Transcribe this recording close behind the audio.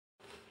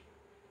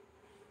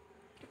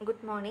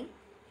Good morning.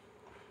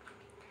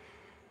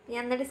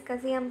 ഞാൻ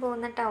discuss ചെയ്യാൻ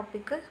പോകുന്ന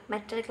ടോപ്പിക്ക്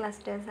മെറ്റൽ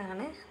ക്ലസ്റ്റേഴ്സ്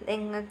ആണ്.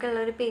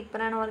 നിങ്ങൾക്കുള്ളൊരു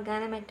പേപ്പറാണ്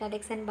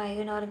ഓർഗാനോമെറ്റാലിക്സ് ആൻഡ്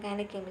ബയോ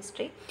ഇൻഓർഗാനിക്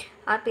കെമിസ്ട്രി.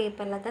 ആ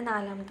പേപ്പറിലത്തെ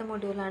 4ാമത്തെ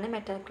മൊഡ്യൂളാണ്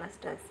മെറ്റൽ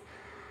ക്ലസ്റ്റേഴ്സ്.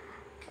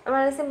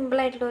 വളരെ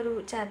സിമ്പിളായിട്ടുള്ളൊരു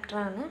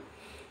ചാപ്റ്ററാണ്.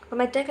 അപ്പോൾ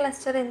മെറ്റൽ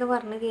ക്ലസ്റ്റർ എന്ന്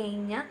പറഞ്ഞു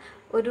കഴിഞ്ഞാൽ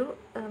ഒരു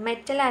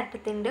മെറ്റൽ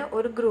ആറ്റത്തിൻ്റെ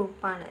ഒരു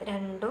ഗ്രൂപ്പാണ്.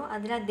 2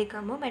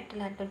 അതിലധികമോ metal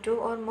atom 2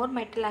 or more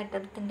metal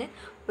ആറ്റത്തിൻ്റെ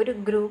ഒരു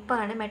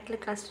ഗ്രൂപ്പാണ് മെറ്റൽ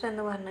ക്ലസ്റ്റർ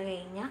എന്ന് പറഞ്ഞു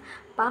കഴിഞ്ഞാൽ.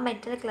 അപ്പോൾ ആ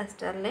മെറ്റൽ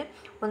ക്ലസ്റ്ററിൽ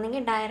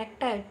ഒന്നെങ്കിൽ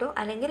ഡയറക്റ്റായിട്ടോ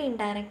അല്ലെങ്കിൽ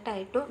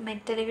ഇൻഡയറക്റ്റായിട്ടോ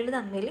മെറ്റലുകൾ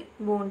തമ്മിൽ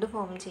ബോണ്ട്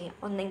ഫോം ചെയ്യാം.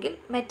 ഒന്നെങ്കിൽ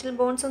മെറ്റൽ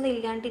ബോണ്ട്സ് ഒന്നും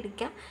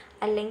ഇല്ലാണ്ടിരിക്കാം,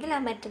 അല്ലെങ്കിൽ ആ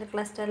മെറ്റൽ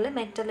ക്ലസ്റ്ററിൽ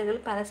മെറ്റലുകൾ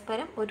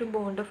പരസ്പരം ഒരു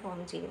ബോണ്ട് ഫോം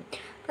ചെയ്യും.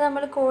 അപ്പോൾ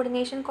നമ്മൾ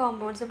കോർഡിനേഷൻ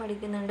കോമ്പൗണ്ട്സ്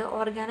പഠിക്കുന്നുണ്ട്,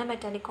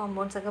 ഓർഗാനോമെറ്റാലിക്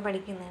കോമ്പൗണ്ട്സ് ഒക്കെ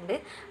പഠിക്കുന്നുണ്ട്.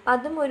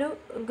 അതും ഒരു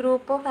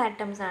ഗ്രൂപ്പ് ഓഫ്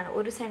ആറ്റംസ് ആണ്.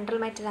 ഒരു സെൻട്രൽ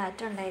മെറ്റൽ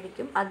ആറ്റം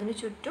ഉണ്ടായിരിക്കും, അതിന്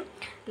ചുറ്റും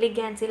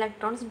ലിഗാൻസ്,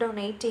 ഇലക്ട്രോൺസ്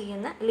ഡൊണേറ്റ്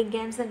ചെയ്യുന്ന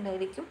ലിഗാൻസ്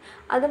ഉണ്ടായിരിക്കും.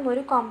 അതും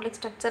ഒരു കോംപ്ലക്സ്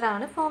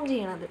സ്ട്രക്ചറാണ് ഫോം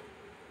ചെയ്യണത്.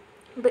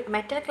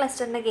 മെറ്റൽ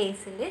ക്ലസ്റ്ററിൻ്റെ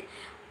കേസിൽ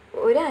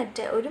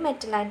ഒരു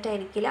മെറ്റൽ ആറ്റം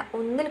ആയിരിക്കില്ല,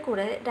 ഒന്നിൽ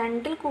കൂടുതൽ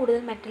 2ൽ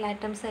കൂടുതൽ മെറ്റൽ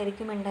ആറ്റംസ്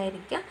ആയിരിക്കും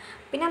ഉണ്ടായിരിക്കുക.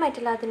 പിന്നെ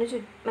മെറ്റൽ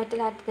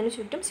ആറ്റത്തിന്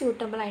ചുറ്റും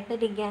സ്യൂട്ടബിൾ ആയിട്ട്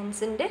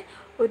ലിഗാൻസിൻ്റെ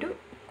ഒരു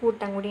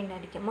കൂട്ടം കൂടി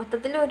ഉണ്ടായിരിക്കും.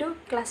 മൊത്തത്തിൽ ഒരു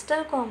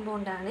ക്ലസ്റ്റർ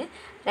കോമ്പൗണ്ടാണ്.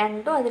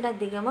 2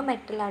 അതിലധികമോ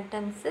മെറ്റൽ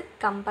ആറ്റംസ്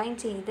കമ്പൈൻ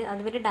ചെയ്ത്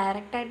അതുവരെ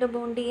ഡയറക്റ്റായിട്ട്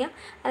ബോണ്ട് ചെയ്യാം,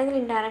 അല്ലെങ്കിൽ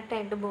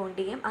ഇൻഡയറക്റ്റായിട്ട്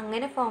ബോണ്ട് ചെയ്യാം.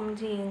 അങ്ങനെ ഫോം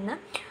ചെയ്യുന്ന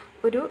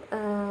ഒരു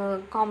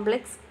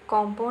കോംപ്ലക്സ്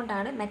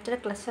കോമ്പൗണ്ടാണ് മെറ്റൽ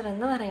ക്ലസ്റ്റർ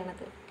എന്ന്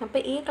പറയുന്നത്. അപ്പോൾ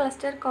ഈ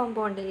ക്ലസ്റ്റർ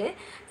കോമ്പൗണ്ടിൽ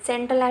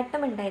സെൻട്രൽ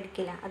ആറ്റം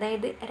ഉണ്ടായിരിക്കില്ല,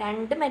 അതായത്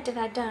 2 മെറ്റൽ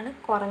ആറ്റമാണ്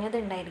കുറഞ്ഞത്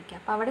ഉണ്ടായിരിക്കുക.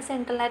 അപ്പോൾ അവിടെ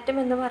സെൻട്രൽ ആറ്റം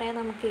എന്ന് പറയാൻ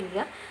നമുക്കില്ല.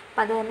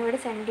 അപ്പോൾ അത് കാരണം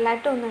ഇവിടെ സെൻട്രൽ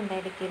ആറ്റം ഒന്നും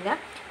ഉണ്ടായിരിക്കില്ല.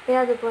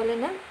 പിന്നെ അതുപോലെ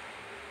തന്നെ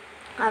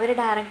അവർ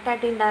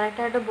ഡയറക്റ്റായിട്ട്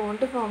ഇൻഡയറക്റ്റായിട്ട്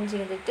ബോണ്ട് ഫോം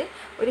ചെയ്തിട്ട്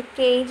ഒരു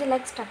കേജ്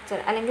ലൈക്ക് സ്ട്രക്ചർ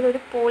അല്ലെങ്കിൽ ഒരു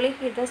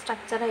പോളിഹീഡ്രൽ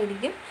സ്ട്രക്ചർ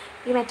ആയിരിക്കും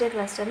ഈ മെറ്റൽ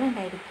ക്ലസ്റ്ററിന്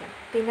ഉണ്ടായിരിക്കുക.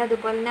 പിന്നെ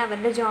അതുപോലെ തന്നെ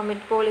അവരുടെ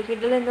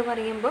പോളിഹീഡ്രൽ എന്ന്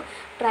പറയുമ്പോൾ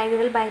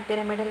ട്രൈഹീഡ്രൽ,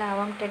 ബൈപിരമിഡൽ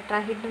ആവാം,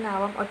 ടെട്രാഹീഡ്രൻ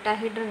ആവാം,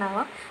 ഒക്ടാഹീഡ്രൻ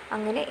ആവാം,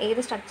 അങ്ങനെ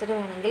ഏത് സ്ട്രക്ചർ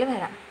വേണമെങ്കിലും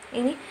വരാം.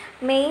 ഇനി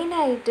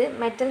മെയിനായിട്ട്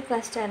മെറ്റൽ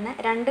ക്ലസ്റ്ററിന്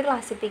 2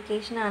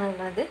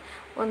 ക്ലാസിഫിക്കേഷനാണുള്ളത്.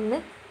 ഒന്ന്,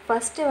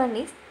 first one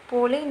is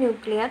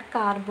പോളിന്യൂക്ലിയർ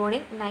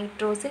കാർബോണിൽ,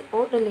 nitrosyl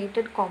or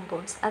related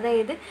compounds.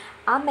 അതായത്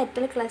ആ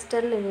മെറ്റൽ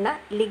ക്ലസ്റ്ററിലുള്ള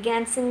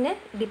ലിഗാൻസിനെ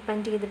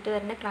ഡിപ്പെൻഡ് ചെയ്തിട്ട്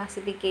വരുന്ന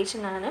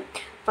ക്ലാസിഫിക്കേഷനാണ്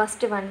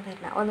ഫസ്റ്റ് വൺ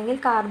വരുന്നത്. ഒന്നെങ്കിൽ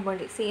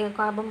കാർബോണിൽ,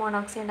 കാർബൺ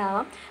മോണോക്സൈഡ്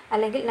ആവാം,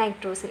 അല്ലെങ്കിൽ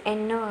നൈട്രോസിൽ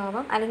NO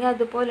ആവാം, അല്ലെങ്കിൽ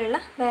അതുപോലെയുള്ള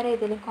വേറെ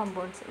ഏതെങ്കിലും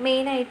കോമ്പൗണ്ട്സ്.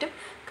 മെയിനായിട്ടും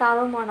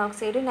കാർബൺ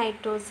മോണോക്സൈഡ്,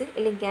 നൈട്രോസിൽ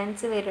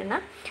ലിഗാൻസ് വരുന്ന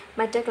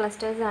മെറ്റൽ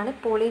ക്ലസ്റ്റേഴ്സാണ്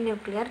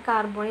പോളിന്യൂക്ലിയർ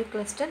കാർബോണിക്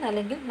ക്ലസ്റ്റർ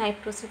അല്ലെങ്കിൽ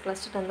നൈട്രോസിൽ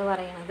ക്ലസ്റ്റർ എന്ന്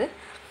പറയുന്നത്.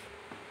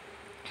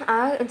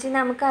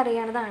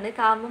 നമുക്കറിയണതാണ്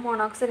കാർബൺ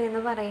മോണോക്സൈഡ്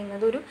എന്ന്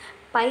പറയുന്നത് ഒരു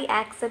പൈ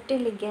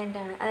ആക്സെപ്റ്റിംഗ്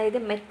ലിഗാൻഡാണ്. അതായത്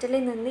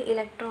മെറ്റലിൽ നിന്ന്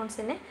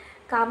ഇലക്ട്രോൺസിനെ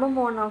കാർബൺ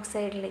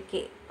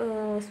മോണോക്സൈഡിലേക്ക്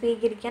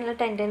സ്വീകരിക്കാനുള്ള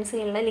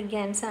ടെൻഡൻസിയുള്ള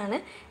ലിഗാൻസാണ്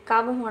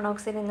കാർബൺ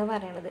മോണോക്സൈഡ് എന്ന്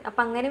പറയുന്നത്.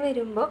 അപ്പോൾ അങ്ങനെ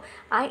വരുമ്പോൾ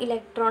ആ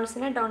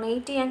ഇലക്ട്രോൺസിനെ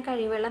ഡൊണേറ്റ് ചെയ്യാൻ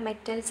കഴിവുള്ള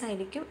മെറ്റൽസ്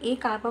ആയിരിക്കും ഈ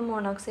കാർബൺ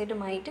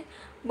മോണോക്സൈഡുമായിട്ട്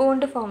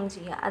ബോണ്ട് ഫോം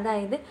ചെയ്യുക.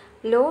 അതായത്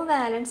ലോ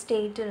വാലൻസ്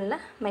സ്റ്റേറ്റിലുള്ള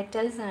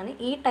മെറ്റൽസാണ്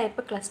ഈ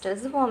ടൈപ്പ്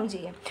ക്ലസ്റ്റേഴ്സ് ഫോം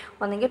ചെയ്യുക.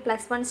 ഒന്നെങ്കിൽ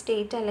 +1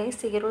 സ്റ്റേറ്റ്, അല്ലെങ്കിൽ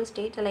 0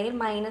 സ്റ്റേറ്റ്, അല്ലെങ്കിൽ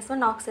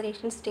 -1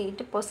 ഓക്സിഡേഷൻ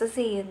സ്റ്റേറ്റ് പൊസസ്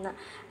ചെയ്യുന്ന,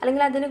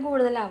 അല്ലെങ്കിൽ അതിന്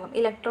കൂടുതലാവാം.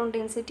 ഇലക്ട്രോൺ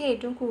ഡെൻസിറ്റി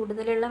ഏറ്റവും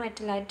കൂടുതലുള്ള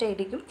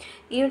മെറ്റലായിട്ടായിരിക്കും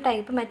ഈ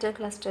ടൈപ്പ് മെറ്റൽ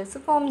ക്ലസ്റ്റേഴ്സ്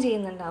ഫോം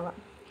ചെയ്യുന്നുണ്ടാവാം.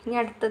 ഇനി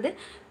അടുത്തത്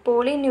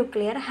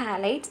പോളിന്യൂക്ലിയർ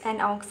halides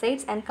and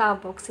oxides and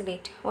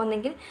carboxylate.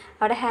 ഒന്നെങ്കിൽ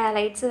അവിടെ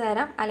ഹാലൈഡ്സ്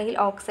വരാം, അല്ലെങ്കിൽ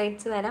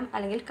ഓക്സൈഡ്സ് വരാം,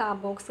 അല്ലെങ്കിൽ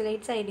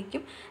കാർബോക്സിലേറ്റ്സ്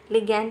ആയിരിക്കും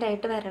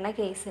ലിഗാൻഡായിട്ട് വരണ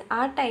കേസ്. ആ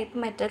ടൈപ്പ്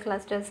മെറ്റൽ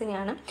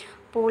ക്ലസ്റ്റേഴ്സിനെയാണ്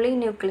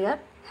പോളിന്യൂക്ലിയർ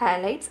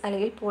ഹാലൈഡ്സ്,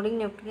 അല്ലെങ്കിൽ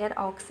പോളിന്യൂക്ലിയർ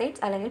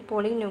ഓക്സൈഡ്സ്, അല്ലെങ്കിൽ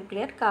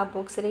പോളിന്യൂക്ലിയർ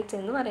കാർബോക്സിലേറ്റ്സ്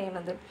എന്ന്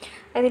പറയുന്നത്.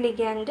 അത്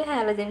ലിഗാൻഡ്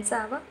ഹാലജൻസ്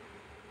ആവാം,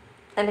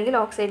 അല്ലെങ്കിൽ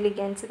ഓക്സൈഡ്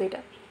ലിഗാൻസ്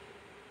വരാം.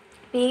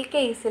 ഈ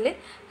കേസിൽ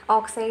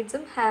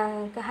ഓക്സൈഡ്സും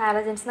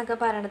ഹാലജൻസ് എന്നൊക്കെ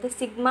പറയുന്നത്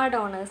സിഗ്മ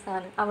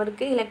ഡോണേഴ്സാണ്.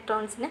 അവർക്ക്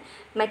ഇലക്ട്രോൺസിനെ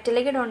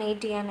മെറ്റലിലേക്ക്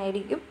ഡൊണേറ്റ്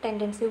ചെയ്യാനായിരിക്കും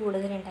ടെൻഡൻസി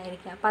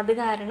കൂടുതലുണ്ടായിരിക്കുക. അപ്പോൾ അത്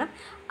കാരണം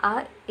ആ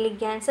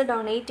ലിഗാൻസ്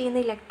ഡൊണേറ്റ്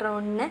ചെയ്യുന്ന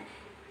ഇലക്ട്രോണിനെ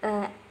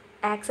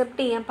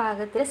ആക്സെപ്റ്റ് ചെയ്യാൻ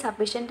പാകത്തിൽ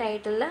സഫീഷ്യൻ്റ്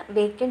ആയിട്ടുള്ള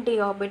വേക്കൻറ്റ് ഡി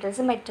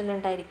ഓർബിറ്റൽസ് മെറ്റൽ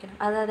ഉണ്ടായിരിക്കണം.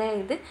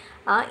 അതായത്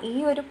ഈ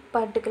ഒരു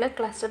പർട്ടിക്കുലർ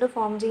ക്ലസ്റ്റർ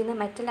ഫോം ചെയ്യുന്ന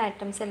മെറ്റൽ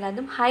ആറ്റംസ്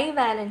എല്ലാതും ഹൈ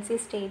വാലൻസി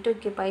സ്റ്റേറ്റ്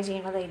ഒക്യുപ്പൈ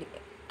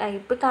ചെയ്യുന്നതായിരിക്കും,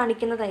 ടൈപ്പ്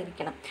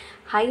കാണിക്കുന്നതായിരിക്കണം.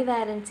 ഹൈ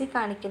വാലൻസി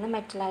കാണിക്കുന്ന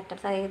മെറ്റൽ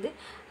ആറ്റംസ്, അതായത്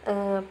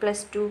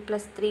 +2,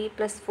 +3,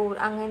 +4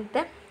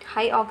 അങ്ങനത്തെ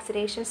ഹൈ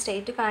ഓക്സിഡേഷൻ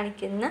സ്റ്റേറ്റ്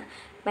കാണിക്കുന്ന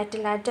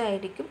മെറ്റൽ ആറ്റം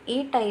ആയിരിക്കും ഈ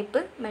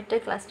ടൈപ്പ് മെറ്റൽ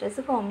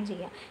ക്ലസ്റ്റേഴ്സ് ഫോം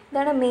ചെയ്യുക.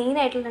 ഇതാണ്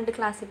മെയിനായിട്ടുള്ള 2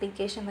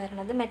 ക്ലാസിഫിക്കേഷൻ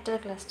വരുന്നത് മെറ്റൽ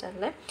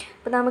ക്ലസ്റ്ററിൽ.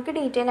 അപ്പോൾ നമുക്ക്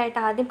ഡീറ്റെയിൽ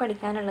ആയിട്ട് ആദ്യം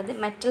പഠിക്കാനുള്ളത്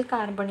മെറ്റൽ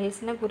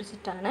കാർബണിൽസിനെ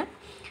കുറിച്ചിട്ടാണ്.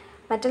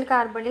 മെറ്റൽ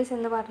കാർബണിൽസ്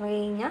എന്ന് പറഞ്ഞു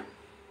കഴിഞ്ഞാൽ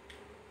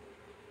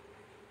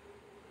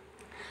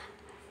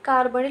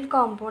കാർബണിൽ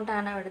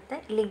കോമ്പൗണ്ടാണ് അവിടുത്തെ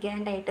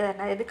ലിഗാൻഡായിട്ട്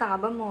വരുന്നത്. അതായത്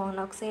കാർബൺ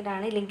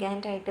മോണോക്സൈഡാണ്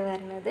ലിഗാൻഡായിട്ട്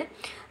വരുന്നത്.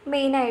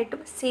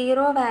 മെയിനായിട്ടും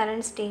 0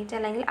 വാലൻസ് സ്റ്റേറ്റ്,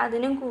 അല്ലെങ്കിൽ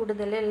അതിനും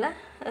കൂടുതലുള്ള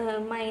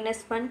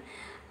 -1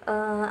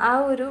 ആ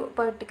ഒരു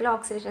പെർട്ടിക്കുലർ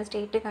ഓക്സിഡേഷൻ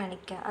സ്റ്റേറ്റ്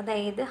കാണിക്കുക.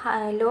 അതായത്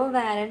ലോ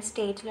വാലൻസ്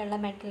സ്റ്റേറ്റിലുള്ള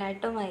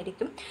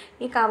മെറ്റലായിട്ടുമായിരിക്കും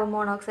ഈ കാർബൺ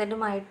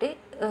മോണോക്സൈഡുമായിട്ട്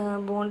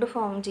ബോണ്ട്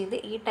ഫോം ചെയ്ത്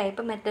ഈ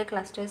ടൈപ്പ് മെറ്റൽ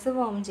ക്ലസ്റ്റേഴ്സ്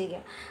ഫോം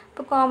ചെയ്യുക.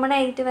 ഇപ്പോൾ കോമൺ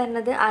ആയിട്ട്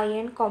വരുന്നത്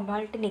അയൺ,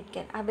 കൊബാൾട്ട്,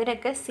 നിക്കൽ.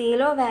 അവരൊക്കെ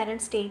 0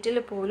 വാലൻസ് സ്റ്റേറ്റിൽ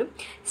പോലും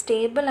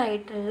സ്റ്റേബിൾ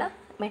ആയിട്ടുള്ള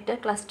മെറ്റൽ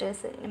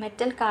ക്ലസ്റ്റേഴ്സ്,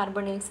 മെറ്റൽ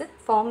കാർബണിൽസ്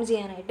ഫോം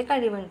ചെയ്യാനായിട്ട്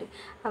കഴിവുണ്ട്.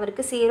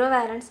 അവർക്ക് 0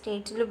 വാലൻസ്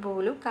സ്റ്റേറ്റിൽ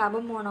പോലും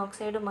കാർബൺ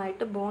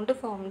മോണോക്സൈഡുമായിട്ട് ബോണ്ട്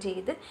ഫോം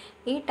ചെയ്ത്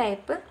ഈ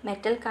ടൈപ്പ്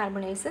മെറ്റൽ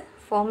കാർബണിൽസ്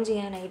ഫോം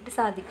ചെയ്യാനായിട്ട്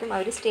സാധിക്കും.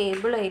 അവർ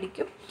സ്റ്റേബിൾ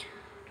ആയിരിക്കും.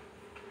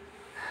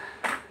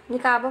 ഈ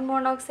കാർബൺ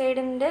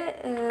മോണോക്സൈഡിൻ്റെ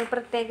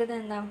പ്രത്യേകത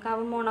എന്താണ്?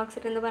 കാർബൺ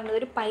മോണോക്സൈഡ് എന്ന് പറയുന്നത്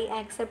ഒരു പൈ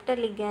ആക്സെപ്റ്റർ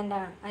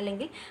ലിഗാൻഡാണ്,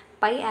 അല്ലെങ്കിൽ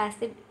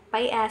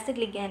പൈ ആസിഡ്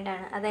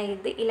ലിഗാൻഡാണ്.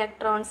 അതായത്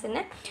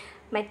ഇലക്ട്രോൺസിനെ,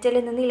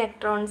 മെറ്റലിൽ നിന്ന്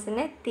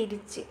ഇലക്ട്രോൺസിനെ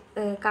തിരിച്ച്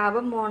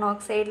കാർബൺ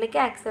മോണോക്സൈഡിലേക്ക്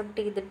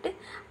ആക്സെപ്റ്റ് ചെയ്തിട്ട്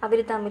അവർ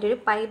തമ്മിലൊരു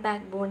പൈ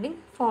ബാക്ക് ബോണ്ടിങ്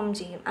ഫോം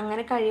ചെയ്യും.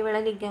 അങ്ങനെ കഴിവുള്ള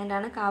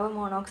ലിഗാൻഡാണ് കാർബൺ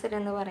മോണോക്സൈഡ്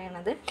എന്ന്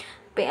പറയുന്നത്.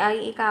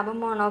 ഈ കാർബൺ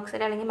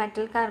മോണോക്സൈഡ് അല്ലെങ്കിൽ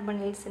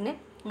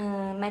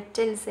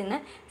മെറ്റൽസിന്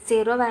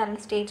 0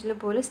 വാലൻസ് സ്റ്റേറ്റിൽ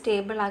പോലും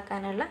സ്റ്റേബിൾ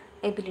ആക്കാനുള്ള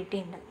എബിലിറ്റി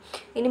ഉണ്ട്.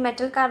 ഇനി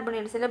മെറ്റൽ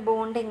കാർബണൈൽസിലെ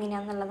ബോണ്ട്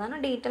എങ്ങനെയാണെന്നുള്ളതാണ്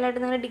ഡീറ്റെയിൽ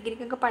ആയിട്ട് നിങ്ങൾ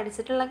ഡിഗ്രിക്കൊക്കെ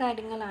പഠിച്ചിട്ടുള്ള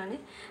കാര്യങ്ങളാണ്.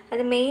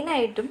 അത്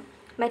മെയിനായിട്ടും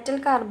മെറ്റൽ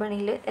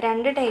കാർബണിൽ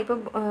 2 ടൈപ്പ്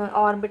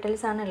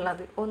ഓർബിറ്റൽസ് ആണ്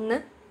ഉള്ളത്. ഒന്ന്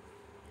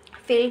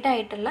ഫിൽഡ്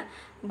ആയിട്ടുള്ള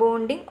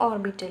ബോണ്ടിങ്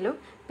ഓർബിറ്റലും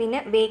പിന്നെ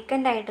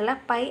വേക്കൻ്റ് ആയിട്ടുള്ള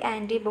പൈ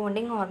ആൻറ്റി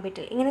ബോണ്ടിങ്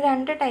ഓർബിറ്റൽ. ഇങ്ങനെ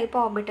 2 ടൈപ്പ്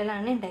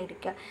ഓർബിറ്റലാണ്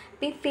ഉണ്ടായിരിക്കുക.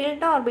 അപ്പോൾ ഈ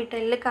ഫിൽഡ്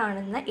ഓർബിറ്റലിൽ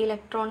കാണുന്ന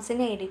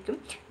ഇലക്ട്രോൺസിനെ ആയിരിക്കും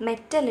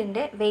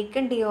മെറ്റലിൻ്റെ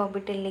വേക്കൻ്റ് ഡി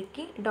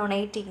ഓർബിറ്റലിലേക്ക്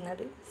ഡൊണേറ്റ്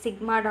ചെയ്യുന്നത്.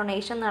 സിഗ്മ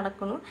ഡൊണേഷൻ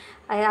നടക്കുന്നു.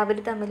 അവർ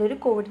തമ്മിലൊരു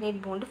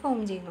കോർഡിനേറ്റ് ബോണ്ട്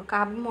ഫോം ചെയ്യുന്നു.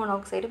 കാർബൺ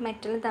മോണോക്സൈഡും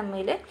മെറ്റലും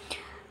തമ്മിൽ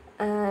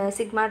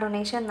സിഗ്മ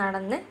ഡൊണേഷൻ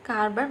നടന്ന്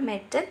കാർബൺ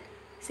മെറ്റൽ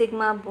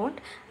സിഗ്മ ബോണ്ട്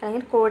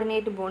അല്ലെങ്കിൽ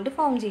കോർഡിനേറ്റ് ബോണ്ട്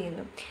ഫോം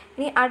ചെയ്യുന്നു.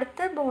 ഇനി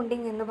അടുത്ത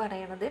ബോണ്ടിങ് എന്ന്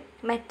പറയുന്നത്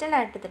മെറ്റൽ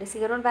ആറ്റത്തിൽ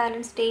 0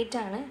 വാലൻസ് സ്റ്റേറ്റ്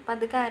ആണ്. അപ്പോൾ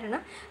അത്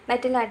കാരണം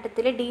മെറ്റൽ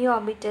ആറ്റത്തിൽ ഡി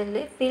ഓർബിറ്റലിൽ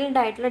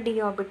ഫിൽഡ് ആയിട്ടുള്ള ഡി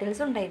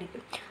ഓർബിറ്റൽസ്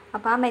ഉണ്ടായിരിക്കും.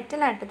 അപ്പോൾ ആ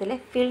മെറ്റൽ ആറ്റത്തിലെ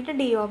ഫിൽഡ്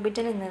ഡി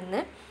ഓർബിറ്റലിൽ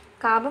നിന്ന്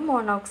carbon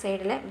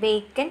മോണോക്സൈഡിലെ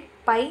vacant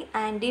pi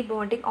anti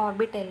bonding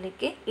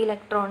ഓർബിറ്റലിലേക്ക്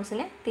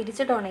ഇലക്ട്രോൺസിനെ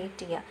തിരിച്ച് ഡൊണേറ്റ്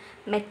ചെയ്യുക.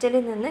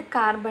 മെറ്റലിൽ നിന്ന്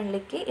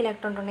കാർബണിലേക്ക്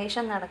ഇലക്ട്രോൺ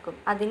ഡൊണേഷൻ നടക്കും.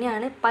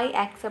 അതിനെയാണ് പൈ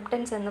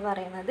ആക്സെപ്റ്റൻസ് എന്ന്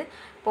പറയുന്നത്.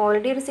 അപ്പോൾ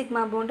ഓൾറെഡി ഒരു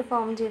സിഗ്മ ബോണ്ട്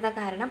ഫോം ചെയ്ത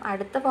കാരണം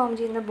അടുത്ത ഫോം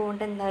ചെയ്യുന്ന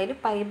ബോണ്ട് എന്തായാലും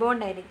പൈ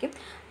ബോണ്ട് ആയിരിക്കും.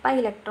 പൈ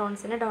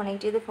ഇലക്ട്രോൺസിനെ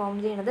ഡൊണേറ്റ് ചെയ്ത് ഫോം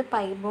ചെയ്യുന്നത്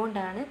പൈ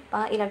ബോണ്ടാണ്.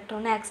 അപ്പോൾ ആ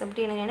ഇലക്ട്രോണിനെ ആക്സെപ്റ്റ്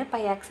ചെയ്യുന്നതിനാണ്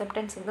പൈ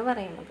ആക്സെപ്റ്റൻസ് എന്ന്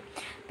പറയുന്നത്.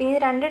 പിന്നെ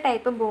 2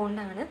 ടൈപ്പ്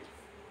ബോണ്ടാണ്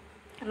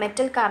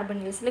മെറ്റൽ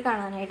കാർബണിൽസിൽ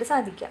കാണാനായിട്ട്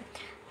സാധിക്കുക.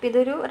 അപ്പോൾ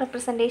ഇതൊരു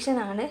റെപ്രസെൻറ്റേഷൻ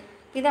ആണ്.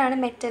 ഇതാണ്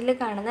മെറ്റലിൽ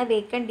കാണുന്ന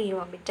വേക്കൻ്റ് ഡി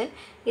ഓർബിറ്റൽ.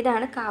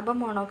 ഇതാണ് കാർബൺ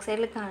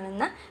മോണോക്സൈഡിൽ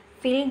കാണുന്ന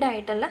ഫിൽഡ്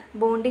ആയിട്ടുള്ള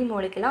ബോണ്ടിങ്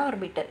മോളിക്കുലർ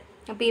ഓർബിറ്റൽ.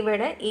 അപ്പോൾ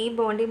ഇവിടെ ഈ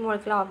ബോണ്ടിങ്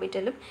മോളിക്കുലർ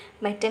ഓർബിറ്റലും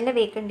മെറ്റലിൻ്റെ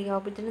വേക്കൻ്റ് ഡി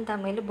ഓർബിറ്റലും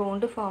തമ്മിൽ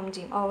ബോണ്ട് ഫോം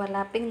ചെയ്യും.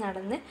 ഓവർലാപ്പിംഗ്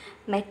നടന്ന്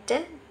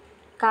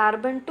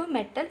carbon to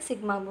metal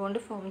sigma bond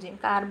form ചെയ്യും.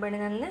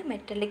 കാർബണിൽ നിന്ന്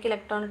മെറ്റലിലേക്ക്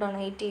ഇലക്ട്രോൺ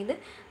ഡൊണേറ്റ് ചെയ്ത്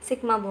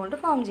സിഗ്മ ബോണ്ട്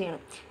ഫോം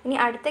ചെയ്യണം. ഇനി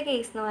അടുത്ത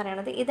കേസ് എന്ന്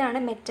പറയുന്നത്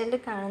ഇതാണ് മെറ്റലിൽ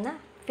കാണുന്ന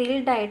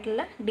ഫിൽഡ്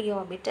ആയിട്ടുള്ള ഡി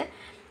ഓർബിറ്റൽ.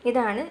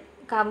 ഇതാണ്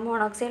കാർബൺ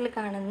മോണോക്സൈഡിൽ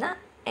കാണുന്ന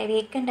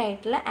വേക്കൻ്റ്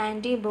ആയിട്ടുള്ള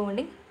anti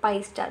bonding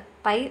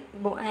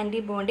anti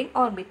bonding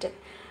orbital.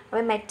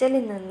 അപ്പോൾ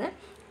മെറ്റലിൽ നിന്ന്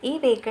ഈ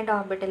വേക്കൻ്റ്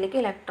ഓർബിറ്റലിലേക്ക്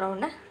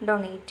ഇലക്ട്രോണിനെ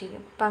ഡൊണേറ്റ്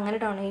ചെയ്യും. അപ്പോൾ അങ്ങനെ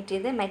ഡൊണേറ്റ്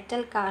ചെയ്ത്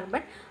മെറ്റൽ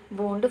കാർബൺ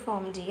ബോണ്ട്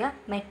ഫോം ചെയ്യുക.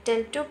 മെറ്റൽ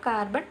ടു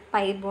കാർബൺ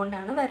പൈ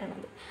ബോണ്ടാണ്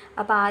വരുന്നത്.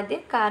 അപ്പോൾ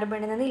ആദ്യം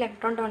കാർബണിൽ നിന്ന്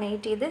ഇലക്ട്രോൺ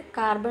ഡൊണേറ്റ് ചെയ്ത്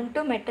carbon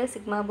to metal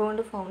sigma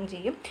bond form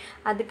ചെയ്യും.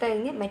 അത്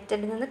കഴിഞ്ഞ്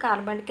മെറ്റലിൽ നിന്ന്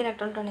കാർബണിലേക്ക്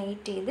ഇലക്ട്രോൺ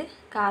ഡൊണേറ്റ് ചെയ്ത്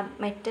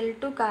metal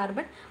two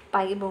carbon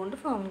pi bond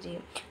form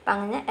ചെയ്യും. അപ്പം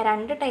അങ്ങനെ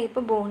 2 ടൈപ്പ്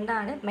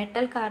ബോണ്ടാണ്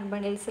മെറ്റൽ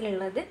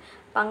കാർബണിൽസിലുള്ളത്.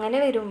 അപ്പം അങ്ങനെ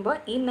വരുമ്പോൾ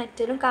ഈ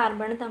മെറ്റലും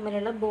കാർബണും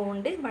തമ്മിലുള്ള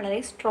ബോണ്ട് വളരെ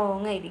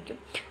സ്ട്രോങ് ആയിരിക്കും.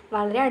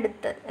 വളരെ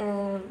അടുത്ത്,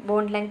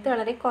 ബോണ്ട് ലെങ്ത്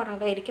വളരെ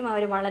കുറവായിരിക്കും.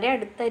 അവർ വളരെ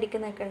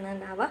അടുത്തായിരിക്കും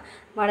നിൽക്കുന്നുണ്ടാവുക.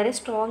 വളരെ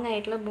സ്ട്രോങ്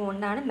ആയിട്ടുള്ള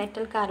ബോണ്ടാണ്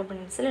മെറ്റൽ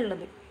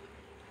കാർബണിൽസിലുള്ളത്.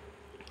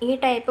 ഈ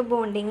ടൈപ്പ്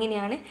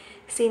ബോണ്ടിങ്ങിനെയാണ്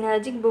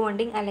സിനർജിക്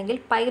ബോണ്ടിങ് അല്ലെങ്കിൽ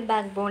പൈ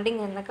ബാക്ക്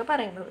ബോണ്ടിങ് എന്നൊക്കെ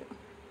പറയുന്നത്.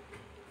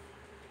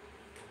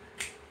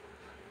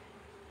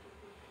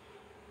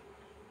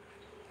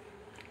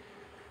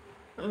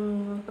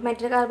 ഇപ്പോൾ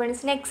മെറ്റൽ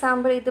കാർബണിൽസിന്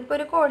എക്സാമ്പിൾ ഇതിപ്പോൾ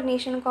ഒരു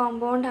കോർഡിനേഷൻ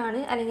കോമ്പൗണ്ടാണ്,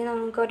 അല്ലെങ്കിൽ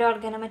നമുക്ക് ഒരു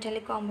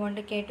ഓർഗാനോമെറ്റാലിക്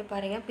കോമ്പൗണ്ടൊക്കെ ആയിട്ട്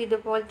പറയാം. അപ്പോൾ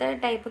ഇതുപോലത്തെ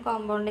ടൈപ്പ്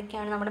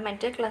കോമ്പൗണ്ടൊക്കെയാണ് നമ്മുടെ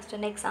മെറ്റൽ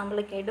ക്ലസ്റ്ററിൻ്റെ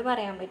എക്സാമ്പിളൊക്കെ ആയിട്ട്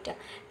പറയാൻ പറ്റുക.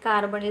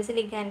 കാർബണിൽസ്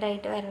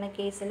ലിഗാൻഡായിട്ട് വരുന്ന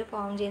കേസിൽ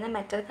ഫോം ചെയ്യുന്ന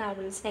മെറ്റൽ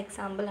കാർബണിൽസിൻ്റെ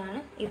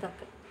എക്സാമ്പിളാണ്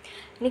ഇതൊക്കെ.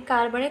 ഇനി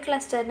കാർബണിക്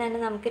ക്ലസ്റ്ററിന് തന്നെ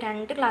നമുക്ക്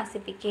 2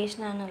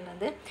 ക്ലാസിഫിക്കേഷനാണ്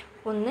ഉള്ളത്.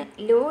 ഒന്ന്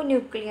ലോ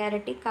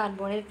ന്യൂക്ലിയാരിറ്റി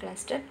കാർബോണിൽ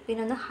ക്ലസ്റ്റർ,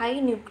 പിന്നെ ഒന്ന് ഹൈ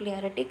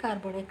ന്യൂക്ലിയാരിറ്റി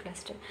കാർബോണിൽ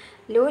ക്ലസ്റ്റർ.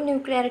 ലോ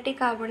ന്യൂക്ലിയാരിറ്റി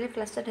കാർബോണിൽ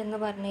ക്ലസ്റ്റർ എന്ന്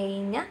പറഞ്ഞു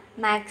കഴിഞ്ഞാൽ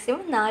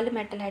മാക്സിമം 4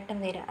 മെറ്റൽ ആറ്റം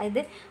വരിക.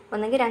 അതായത്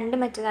ഒന്നെങ്കിൽ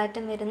 2 മെറ്റൽ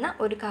ആറ്റം വരുന്ന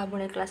ഒരു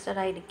കാർബോണിൽ ക്ലസ്റ്റർ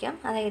ആയിരിക്കാം,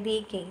 അതായത് ഈ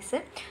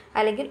കേസ്.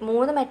 അല്ലെങ്കിൽ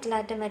 3 മെറ്റൽ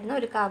ആറ്റം വരുന്ന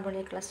ഒരു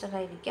കാർബോണിൽ ക്ലസ്റ്റർ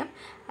ആയിരിക്കാം.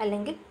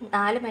 അല്ലെങ്കിൽ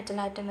 4 മെറ്റൽ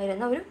ആറ്റം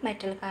വരുന്ന ഒരു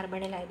മെറ്റൽ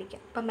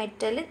കാർബണിലായിരിക്കാം. അപ്പോൾ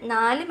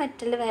 4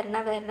 മെറ്റൽ വരണ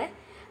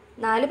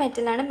 4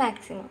 മെറ്റലാണ്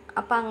മാക്സിമം.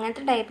 അപ്പോൾ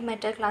അങ്ങനത്തെ ടൈപ്പ്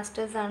മെറ്റൽ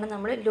ക്ലസ്റ്റേഴ്സാണ്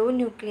നമ്മൾ ലോ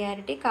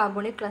ന്യൂക്ലിയാരിറ്റി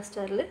കാർബോണിക്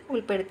ക്ലസ്റ്ററിൽ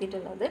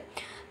ഉൾപ്പെടുത്തിയിട്ടുള്ളത്.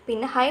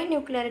 പിന്നെ ഹൈ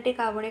ന്യൂക്ലിയാരിറ്റി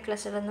കാർബോണിക്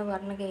ക്ലസ്റ്റർ എന്ന്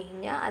പറഞ്ഞു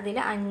കഴിഞ്ഞാൽ അതിൽ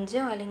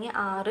 5 അല്ലെങ്കിൽ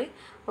 6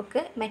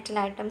 ഒക്കെ മെറ്റൽ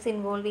ആറ്റംസ്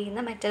ഇൻവോൾവ്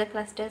ചെയ്യുന്ന മെറ്റൽ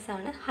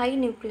ക്ലസ്റ്റേഴ്സാണ് ഹൈ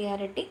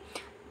ന്യൂക്ലിയാരിറ്റി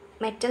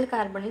മെറ്റൽ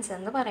കാർബണിൽസ്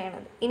എന്ന്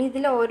പറയുന്നത്. ഇനി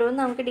ഇതിൽ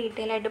ഓരോന്നും നമുക്ക്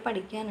ഡീറ്റെയിൽ ആയിട്ട്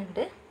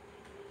പഠിക്കാനുണ്ട്.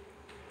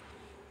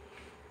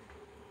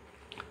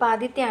 അപ്പോൾ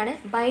ആദ്യത്തെയാണ്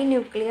ബൈ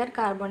ന്യൂക്ലിയർ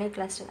കാർബോണിക്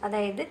ക്ലസ്റ്റർ.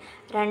 അതായത്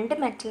 2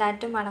 മെറ്റൽ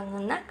ആറ്റം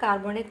അടങ്ങുന്ന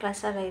കാർബോണിക്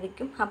ക്ലസ്റ്റർ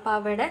ആയിരിക്കും. അപ്പോൾ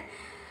അവിടെ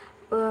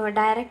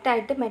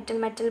ഡയറക്റ്റായിട്ട്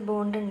മെറ്റൽ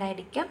ബോണ്ട്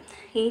ഉണ്ടായിരിക്കും.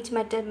 Each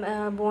metal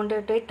bond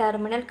two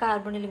terminal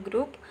കാർബണിൽ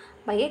group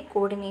by A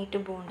coordinate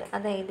bond.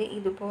 അതായത്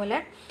ഇതുപോലെ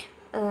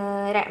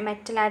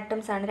മെറ്റൽ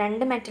ആറ്റംസ് ആണ്,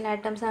 2 മെറ്റൽ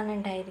ആറ്റംസ് ആണ്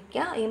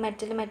ഉണ്ടായിരിക്കുക. ഈ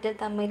മെറ്റൽ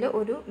തമ്മിൽ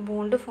ഒരു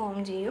ബോണ്ട് ഫോം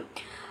ചെയ്യും.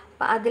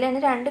 അപ്പോൾ അതിൽ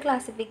തന്നെ 2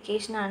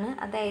 ക്ലാസിഫിക്കേഷനാണ്.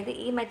 അതായത്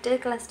ഈ മെറ്റൽ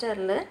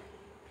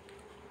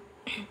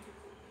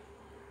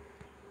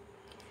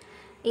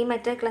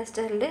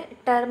ക്ലസ്റ്ററിൽ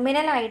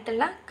ടെർമിനൽ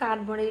ആയിട്ടുള്ള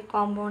കാർബോണിൽ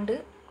കോമ്പൗണ്ട്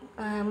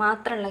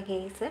മാത്രമുള്ള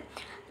കേസ്.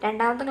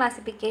 രണ്ടാമത്തെ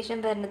ക്ലാസിഫിക്കേഷൻ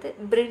വരുന്നത്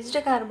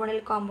ബ്രിഡ്ജ്ഡ് കാർബോണിൽ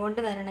കോമ്പൗണ്ട്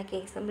വരുന്ന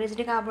കേസ്.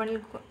 ബ്രിഡ്ജ്ഡ് കാർബോണിൽ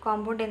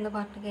കോമ്പൗണ്ട് എന്ന്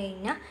പറഞ്ഞു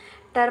കഴിഞ്ഞാൽ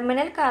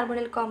ടെർമിനൽ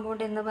കാർബോണിൽ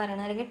കോമ്പൗണ്ട് എന്ന്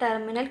പറയുന്നത്, അല്ലെങ്കിൽ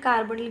ടെർമിനൽ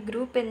കാർബോണിൽ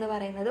ഗ്രൂപ്പ് എന്ന്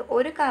പറയുന്നത്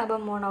ഒരു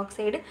കാർബൺ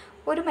മോണോക്സൈഡ്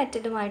ഒരു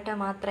മെറ്റലുമായിട്ട്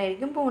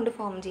മാത്രമായിരിക്കും ബോണ്ട്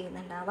ഫോം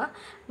ചെയ്യുന്നുണ്ടാവുക.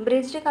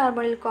 ബ്രിഡ്ജ്ഡ്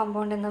കാർബോണിൽ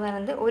കോമ്പൗണ്ട് എന്ന്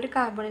പറയുന്നത് ഒരു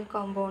കാർബോണിൽ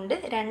കോമ്പൗണ്ട്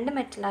 2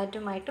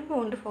 മെറ്റലായിട്ടുമായിട്ട്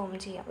ബോണ്ട് ഫോം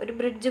ചെയ്യാം, ഒരു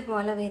ബ്രിഡ്ജ്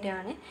പോലെ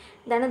വരികയാണ്.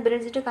 ഇതാണ്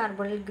ബ്രിഡ്ജ്ഡ്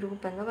കാർബോണിൽ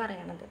ഗ്രൂപ്പ് എന്ന്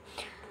പറയുന്നത്.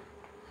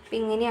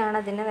 അപ്പോൾ ഇങ്ങനെയാണ്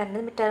അതിന്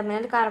വരുന്നത്.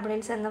 ടെർമിനൽ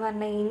കാർബണിൽസ് എന്ന്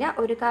പറഞ്ഞു കഴിഞ്ഞാൽ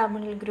ഒരു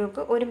കാർബണിൽ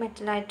ഗ്രൂപ്പ് ഒരു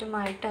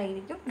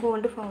മെറ്റലായിട്ടുമായിട്ടായിരിക്കും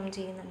ബോണ്ട് ഫോം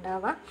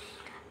ചെയ്യുന്നുണ്ടാവുക.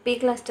 അപ്പോൾ ഈ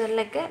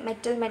ക്ലസ്റ്ററിലൊക്കെ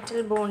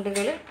മെറ്റൽ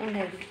ബോണ്ടുകൾ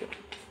ഉണ്ടായിരിക്കും.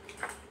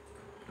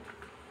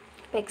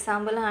 ഇപ്പോൾ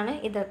എക്സാമ്പിളാണ്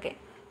ഇതൊക്കെ.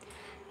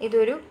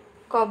 ഇതൊരു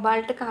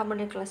കോബാൾട്ട്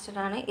കാർബണിൽ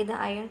ക്ലസ്റ്ററാണ്, ഇത്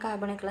അയൺ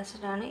കാർബണിൽ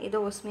ക്ലസ്റ്ററാണ്, ഇത്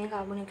ഓസ്മിയം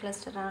കാർബണിൽ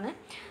ക്ലസ്റ്ററാണ്.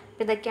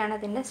 ഇതൊക്കെയാണ്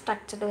അതിൻ്റെ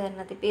സ്ട്രക്ചർ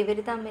വരുന്നത്. ഇപ്പോൾ ഇവർ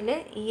തമ്മിൽ,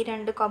 ഈ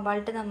 2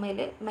 കോബാൾട്ട് തമ്മിൽ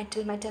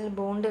മെറ്റൽ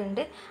ബോണ്ട്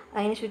ഉണ്ട്.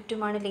 അതിന്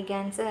ചുറ്റുമാണ്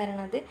ലിഗാൻസ്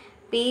വരുന്നത്.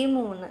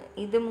 P3,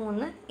 ഇത്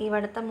 3,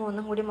 ഇവിടുത്തെ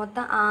 3 കൂടി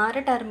മൊത്തം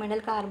 6 ടെർമിനൽ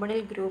കാർബണിൽ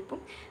ഗ്രൂപ്പും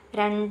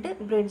 2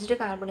 ബ്രിഡ്ജ്ഡ്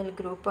കാർബണിൽ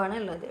ഗ്രൂപ്പാണ്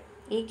ഉള്ളത്.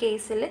 ഈ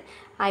കേസിൽ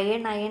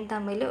അയൺ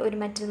തമ്മിൽ ഒരു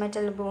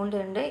മെറ്റൽ ബോണ്ട്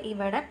ഉണ്ട്.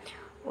 ഇവിടെ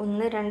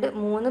 1, 2,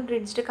 3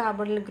 ബ്രിഡ്ജ്ഡ്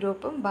കാർബണിൽ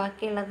ഗ്രൂപ്പും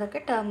ബാക്കിയുള്ളതൊക്കെ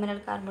ടെർമിനൽ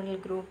കാർബണിൽ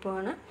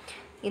ഗ്രൂപ്പുമാണ്.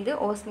 ഇത്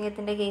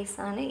ഓസ്മിയത്തിൻ്റെ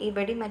കേസാണ്.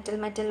 ഇവിടെ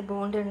മെറ്റൽ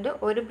ബോണ്ട് ഉണ്ട്,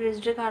 ഒരു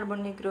ബ്രിഡ്ജ്ഡ്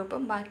കാർബണിൽ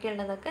ഗ്രൂപ്പും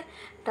ബാക്കിയുള്ളതൊക്കെ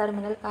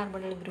ടെർമിനൽ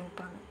കാർബണിൽ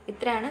ഗ്രൂപ്പാണ്.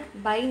 ഇത്രയാണ്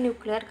ബൈ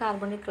ന്യൂക്ലിയർ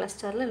കാർബണിൽ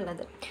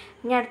ക്ലസ്റ്ററിലുള്ളത്.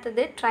 ഇനി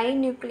അടുത്തത് ട്രൈ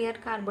ന്യൂക്ലിയർ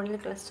കാർബണിൽ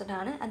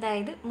ക്ലസ്റ്ററാണ്.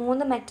 അതായത്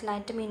 3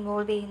 മെറ്റലാറ്റം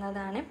ഇൻവോൾവ്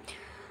ചെയ്യുന്നതാണ്.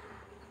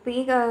 അപ്പോൾ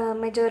ഈ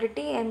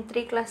മെജോറിറ്റി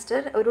M3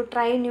 ക്ലസ്റ്റർ ഒരു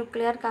ട്രൈ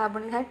ന്യൂക്ലിയർ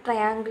കാർബണിൽ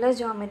ട്രയാങ്കുലർ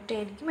ജോമെട്രി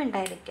ആയിരിക്കും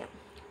ഉണ്ടായിരിക്കുക.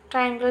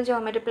 ട്രയാങ്കുലർ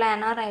ജോമെട്രി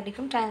പ്ലാനാർ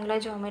ആയിരിക്കും, ട്രയാങ്കുലർ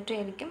ജോമെട്രി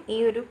ആയിരിക്കും ഈ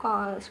ഒരു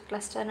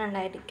ക്ലസ്റ്ററിന്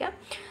ഉണ്ടായിരിക്കുക.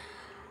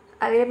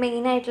 അവർ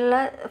മെയിനായിട്ടുള്ള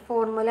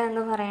ഫോർമുല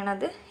എന്ന്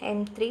പറയുന്നത്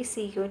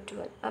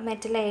M3CO12.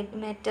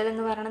 മെറ്റൽ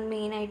എന്ന് പറയുന്നത്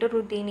മെയിനായിട്ട്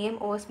റുദീനിയം,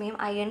 ഓസ്മിയം,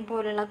 അയൺ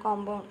പോലുള്ള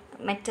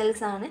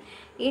മെറ്റൽസാണ്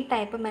ഈ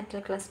ടൈപ്പ്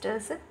മെറ്റൽ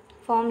ക്ലസ്റ്റേഴ്സ്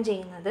ഫോം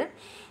ചെയ്യുന്നത്.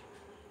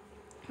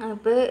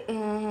 അപ്പോൾ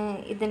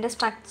ഇതിൻ്റെ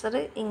സ്ട്രക്ചർ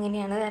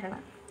ഇങ്ങനെയാണ്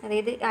വരണം.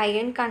 അതായത്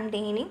അയൺ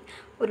കണ്ടെയ്നിങ്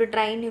ഒരു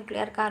ട്രൈ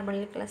ന്യൂക്ലിയർ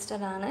കാർബണിൽ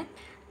ക്ലസ്റ്ററാണ്.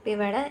 അപ്പോൾ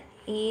ഇവിടെ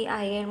ഈ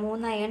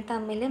 3 അയൺ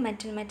തമ്മിൽ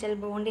മെറ്റൽ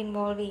ബോണ്ട്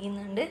ഇൻവോൾവ്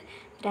ചെയ്യുന്നുണ്ട്.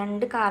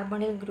 2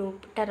 കാർബണിൽ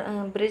ഗ്രൂപ്പ്,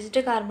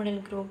 ബ്രിഡ്ജ്ഡ് കാർബണിൽ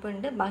ഗ്രൂപ്പ്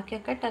ഉണ്ട്,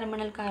 ബാക്കിയൊക്കെ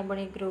ടെർമിനൽ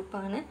കാർബണിൽ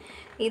ഗ്രൂപ്പാണ്.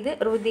 ഇത്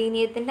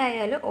റുദീനിയത്തിൻ്റെ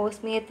ആയാലും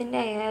ഓസ്മിയത്തിൻ്റെ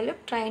ആയാലും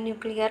try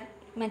nuclear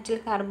metal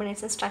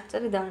carbonise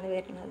structure ഇതാണ്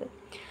വരുന്നത്.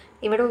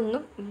 ഇവിടെ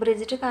ഒന്നും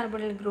ബ്രിഡ്ജ്ഡ്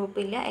കാർബണിൽ ഗ്രൂപ്പ്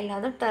ഇല്ല,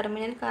 എല്ലാതും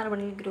ടെർമിനൽ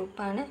കാർബണിൽ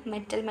ഗ്രൂപ്പാണ്.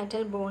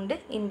 മെറ്റൽ ബോണ്ട്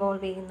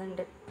ഇൻവോൾവ്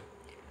ചെയ്യുന്നുണ്ട്.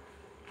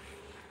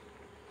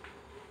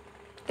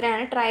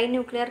 ഇത്രയാണ് ട്രൈ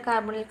ന്യൂക്ലിയർ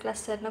കാർബണിൽ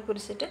ക്ലസ്റ്ററിനെ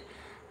കുറിച്ചിട്ട്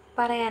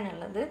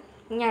പറയാനുള്ളത്.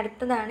 ഇനി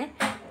അടുത്തതാണ്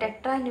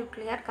ടെട്രാ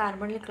ന്യൂക്ലിയർ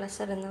കാർബണിൽ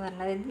ക്ലസ്റ്റർ എന്ന്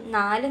പറയുന്നത്. ഇത്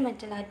 4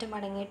 മെറ്റലാറ്റം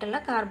അടങ്ങിയിട്ടുള്ള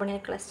കാർബണിൽ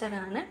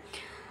ക്ലസ്റ്ററാണ്.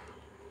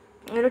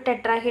 ഒരു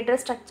ടെട്രാഹീഡ്രൽ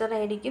സ്ട്രക്ചർ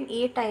ആയിരിക്കും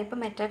ഈ ടൈപ്പ്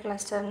മെറ്റൽ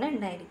ക്ലസ്റ്ററിന്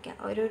ഉണ്ടായിരിക്കുക.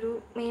 ഒരു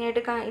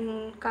മെയിനായിട്ട്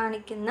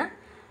കാണിക്കുന്ന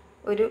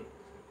ഒരു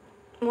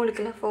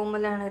മോളിക്കുലർ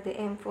ഫോമുലാണിത്,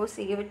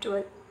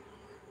 M4CO12.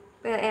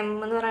 M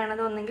എന്ന്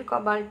പറയുന്നത് ഒന്നെങ്കിൽ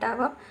കൊബാൾട്ട്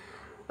ആവാം,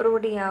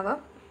 റോഡിയം ആവാം,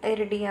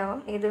 ഇറിഡിയം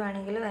ആവാം, ഏത്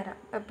വേണമെങ്കിലും വരാം.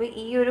 അപ്പോൾ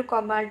ഈ ഒരു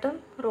കൊബാൾട്ടും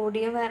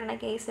റോഡിയം വരുന്ന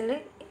കേസിൽ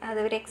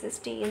അതുവരെ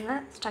എക്സിസ്റ്റ് ചെയ്യുന്ന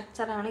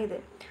സ്ട്രക്ചറാണ് ഇത്.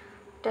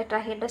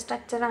 ടെട്രാഹീഡ്രൽ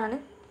സ്ട്രക്ചറാണ്.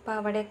 അപ്പോൾ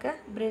അവിടെയൊക്കെ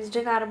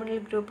ബ്രിഡ്ജ്ഡ്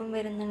കാർബണിൽ ഗ്രൂപ്പും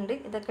വരുന്നുണ്ട്.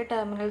 ഇതൊക്കെ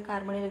ടെർമിനൽ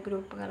കാർബണിൽ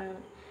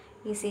ഗ്രൂപ്പുകളാണ്.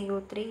 ഈ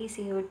CO3, ഈ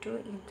CO2,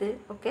 ഇത്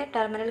ഒക്കെ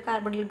ടെർമിനൽ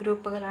കാർബണിൽ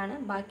ഗ്രൂപ്പുകളാണ്.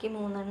 ബാക്കി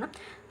 3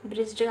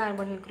 ബ്രിഡ്ജ്ഡ്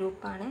കാർബണിൽ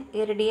ഗ്രൂപ്പാണ്.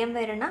 ഇറിഡിയം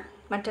വരുന്ന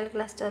മെറ്റൽ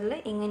ക്ലസ്റ്ററിൽ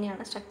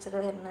ഇങ്ങനെയാണ് സ്ട്രക്ചർ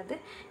വരുന്നത്.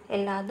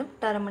 എല്ലാതും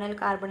ടെർമിനൽ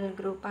കാർബണിൽ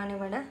ഗ്രൂപ്പാണ്.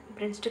 ഇവിടെ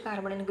ബ്രിഡ്ജ്ഡ്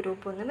കാർബണിൽ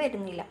ഗ്രൂപ്പൊന്നും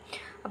വരുന്നില്ല.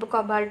 അപ്പോൾ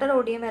കൊബാൾട്ട്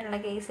റോഡിയം വരുന്ന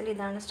കേസിൽ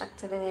ഇതാണ്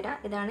സ്ട്രക്ചർ വരിക.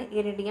 ഇതാണ്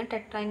ഇറിഡിയം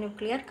ടെട്രാ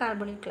ന്യൂക്ലിയർ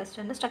കാർബണിൽ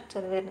ക്ലസ്റ്ററിൻ്റെ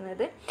സ്ട്രക്ചർ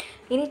വരുന്നത്.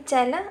 ഇനി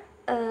ചില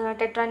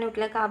ടെട്രാ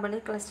ന്യൂക്ലിയർ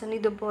കാർബണിൽ ക്ലസ്റ്ററിന്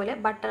ഇതുപോലെ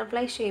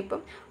ബട്ടർഫ്ലൈ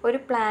ഷേപ്പും ഒരു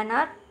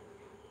പ്ലാനാർ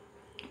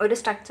ഒരു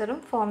സ്ട്രക്ചറും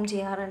ഫോം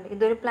ചെയ്യാറുണ്ട്.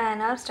 ഇതൊരു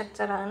പ്ലാനാർ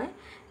സ്ട്രക്ചറാണ്.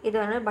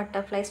 ഇതാണ്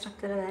ബട്ടർഫ്ലൈ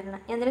സ്ട്രക്ചർ വരണം.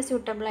 അതിന്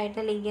സ്യൂട്ടബിൾ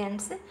ആയിട്ടുള്ള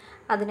ലിഗാൻസ്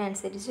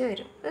അതിനനുസരിച്ച്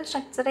വരും.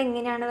 സ്ട്രക്ചർ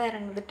എങ്ങനെയാണ്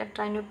വരുന്നത്?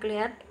 Tetra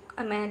nuclear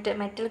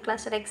metal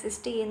cluster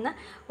exist ചെയ്യുന്ന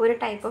ഒരു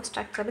ടൈപ്പ് ഓഫ്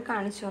സ്ട്രക്ചർ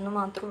കാണിച്ചു എന്ന്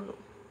മാത്രമേ ഉള്ളൂ.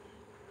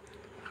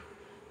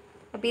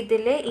 അപ്പോൾ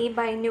ഇതിൽ ഈ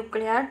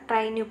ബൈന്യൂക്ലിയർ,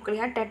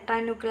 ട്രൈന്യൂക്ലിയർ,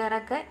 ടെട്രാന്യൂക്ലിയർ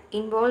ഒക്കെ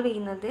ഇൻവോൾവ്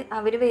ചെയ്യുന്നത്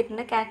അവർ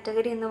വരുന്ന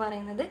കാറ്റഗറി എന്ന്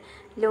പറയുന്നത്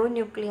ലോ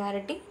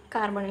ന്യൂക്ലിയാരിറ്റി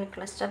കാർബണിൽ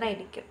ക്ലസ്റ്റർ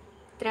ആയിരിക്കും.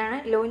 ഇത്രയാണ്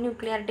ലോ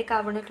ന്യൂക്ലിയാരിറ്റി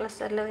കാർബണിൽ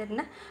ക്ലസ്റ്ററിൽ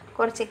വരുന്ന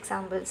കുറച്ച്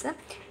എക്സാമ്പിൾസ്.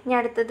 ഇനി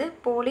അടുത്തത്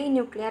പോളി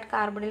ന്യൂക്ലിയർ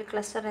കാർബണിൽ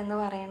ക്ലസ്റ്റർ എന്ന്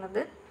പറയുന്നത്.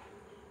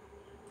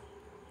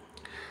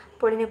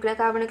 പോളി ന്യൂക്ലിയർ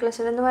കാർബണിൽ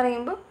ക്ലസ്റ്റർ എന്ന്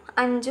പറയുമ്പോൾ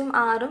 5ഉം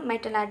 6ഉം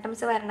മെറ്റൽ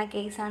ആറ്റംസ് വരുന്ന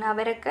കേസാണ്.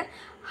 അവരൊക്കെ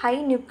ഹൈ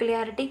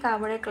ന്യൂക്ലിയാരിറ്റി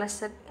കാർബണിൽ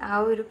ക്ലസ്റ്റർ ആ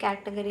ഒരു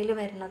കാറ്റഗറിയിൽ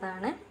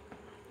വരുന്നതാണ്.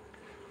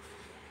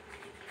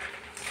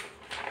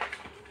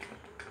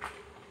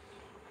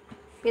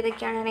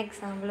 ഇതൊക്കെയാണ്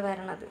എക്സാമ്പിൾ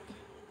വരുന്നത്.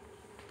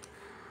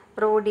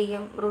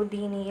 റോഡിയം,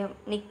 റുദീനിയം,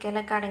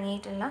 നിക്കലൊക്കെ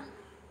അടങ്ങിയിട്ടുള്ള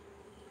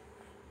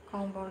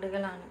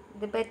കോമ്പൗണ്ടുകളാണ്.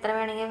 ഇതിപ്പോൾ എത്ര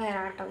വേണമെങ്കിൽ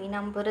വരാം കേട്ടോ, ഈ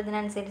നമ്പർ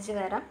ഇതിനനുസരിച്ച്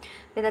വരാം.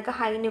 ഇതൊക്കെ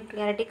ഹൈ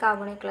ന്യൂക്ലിയാരിറ്റി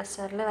കാർബോണിൽ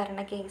ക്ലസ്റ്ററിൽ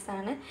വരുന്ന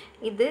കേസാണ്.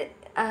 ഇത്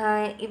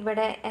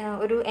ഇവിടെ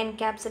ഒരു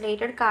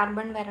എൻക്യാപ്സുലേറ്റഡ്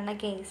കാർബൺ വരുന്ന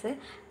കേസ്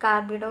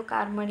കാർബിഡോ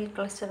കാർബണിൽ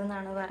ക്ലസ്റ്റർ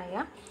എന്നാണ്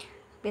പറയുക.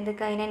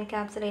 ഇതൊക്കെ അതിന്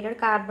എൻക്യാപ്സുലേറ്റഡ്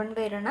കാർബൺ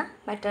വരുന്ന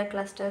മെറ്റൽ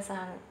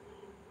ക്ലസ്റ്റേഴ്സാണ്.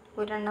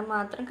 ഒരെണ്ണം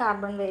മാത്രം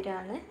കാർബൺ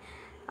വരികയാണ്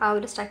ആ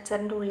ഒരു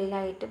സ്ട്രക്ചറിൻ്റെ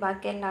ഉള്ളിലായിട്ട്,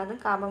 ബാക്കി എല്ലാതും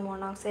കാർബൺ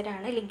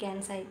മോണോക്സൈഡാണ്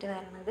ലിഗാൻസ് ആയിട്ട്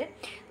വരുന്നത്.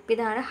 അപ്പോൾ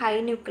ഇതാണ് high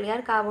nuclear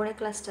carbonic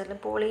ക്ലസ്റ്ററിൽ,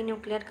 poly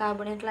nuclear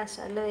carbonic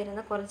ക്ലസ്റ്ററിൽ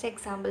വരുന്ന കുറച്ച്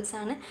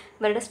എക്സാമ്പിൾസാണ്.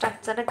 ഇവരുടെ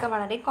സ്ട്രക്ചറൊക്കെ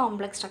വളരെ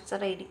കോംപ്ലക്സ്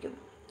സ്ട്രക്ചർ ആയിരിക്കും,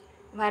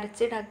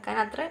 വരച്ചിടാക്കാൻ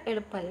അത്ര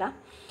എളുപ്പമല്ല.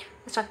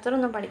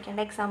 സ്ട്രക്ചറൊന്നും പഠിക്കേണ്ട,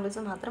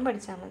 എക്സാമ്പിൾസ് മാത്രം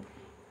പഠിച്ചാൽ മതി.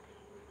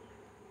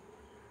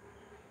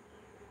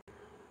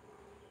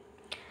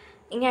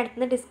 ഇനി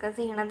അടുത്ത് ഡിസ്കസ്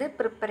ചെയ്യണത്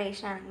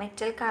പ്രിപ്പറേഷനാണ്,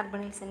 മെറ്റൽ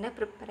കാർബണിൽസിൻ്റെ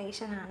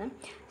പ്രിപ്പറേഷനാണ്.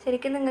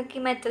 ശരിക്കും നിങ്ങൾക്ക്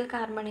ഈ മെറ്റൽ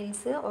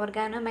കാർബണിൽസ്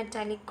ഓർഗാനോ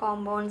മെറ്റാലിക്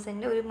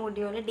കോമ്പൗണ്ട്സിൻ്റെ ഒരു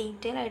മൊഡ്യൂൾ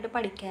ഡീറ്റെയിൽ ആയിട്ട്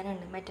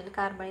പഠിക്കാനുണ്ട്. മെറ്റൽ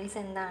കാർബണിൽസ്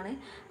എന്താണ്,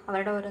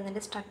 അവരുടെ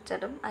ഓരോന്നിൻ്റെ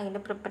സ്ട്രക്ചറും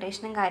അതിൻ്റെ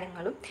പ്രിപ്പറേഷനും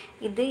കാര്യങ്ങളും.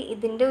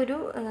 ഇതിൻ്റെ ഒരു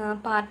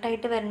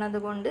പാർട്ടായിട്ട് വരുന്നത്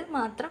കൊണ്ട്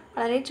മാത്രം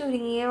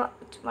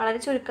വളരെ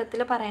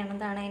ചുരുക്കത്തിൽ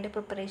പറയണതാണ് അതിൻ്റെ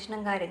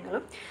പ്രിപ്പറേഷനും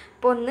കാര്യങ്ങളും.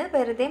 അപ്പോൾ ഒന്ന്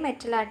വെറുതെ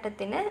metal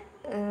ആറ്റത്തിന്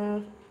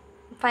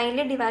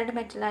finally divide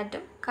metal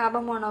atom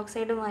carbon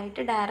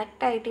മോണോക്സൈഡുമായിട്ട്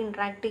ഡയറക്റ്റായിട്ട്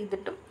ഇൻട്രാക്ട്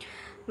ചെയ്തിട്ടും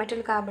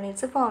മെറ്റൽ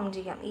കാർബണേറ്റ്സ് ഫോം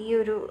ചെയ്യാം. ഈ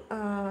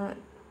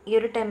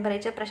ഒരു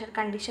ടെമ്പറേച്ചർ പ്രഷർ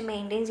കണ്ടീഷൻ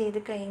മെയിൻറ്റെയിൻ ചെയ്ത്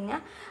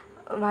കഴിഞ്ഞാൽ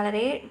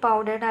വളരെ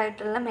പൗഡേർഡ്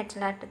ആയിട്ടുള്ള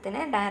മെറ്റൽ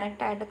ആറ്റത്തിനെ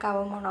ഡയറക്റ്റായിട്ട്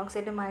കാർബൺ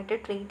മോണോക്സൈഡുമായിട്ട്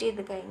ട്രീറ്റ്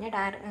ചെയ്ത്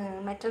കഴിഞ്ഞാൽ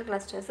മെറ്റൽ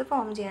ക്ലസ്റ്റേഴ്സ്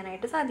ഫോം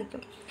ചെയ്യാനായിട്ട്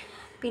സാധിക്കും.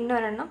 പിന്നെ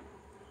ഒരെണ്ണം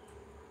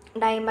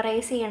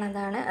ഡൈമറൈസ്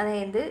ചെയ്യണതാണ്,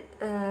 അതായത്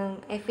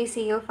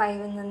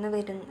FeCO5 നിന്ന്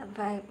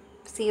വരുന്ന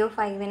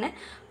CO5-നെ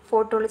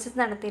ഫോട്ടോളിസിസ്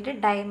നടത്തിയിട്ട്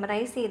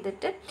ഡൈമറൈസ്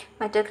ചെയ്തിട്ട്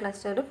മെറ്റൽ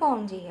ക്ലസ്റ്റർ ഫോം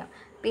ചെയ്യാം.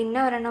 പിന്നെ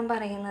ഒരെണ്ണം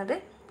പറയുന്നത്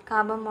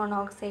കാർബൺ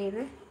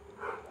മോണോക്സൈഡ്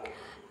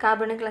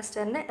കാർബൺ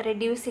ക്ലസ്റ്ററിനെ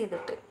റെഡ്യൂസ്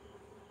ചെയ്തിട്ട്,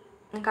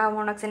 കാർബൺ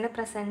മോണോക്സൈഡിൻ്റെ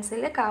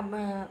പ്രസൻസിൽ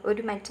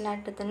ഒരു മെറ്റൽ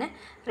ആറ്റത്തിനെ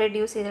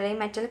റെഡ്യൂസ് ചെയ്തിട്ട്,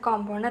 അല്ലെങ്കിൽ മെറ്റൽ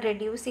കോമ്പൗണ്ടിനെ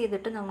റെഡ്യൂസ്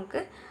ചെയ്തിട്ട്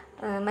നമുക്ക്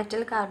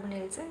മെറ്റൽ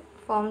കാർബണൈൽസ്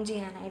ഫോം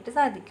ചെയ്യാനായിട്ട്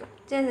സാധിക്കും.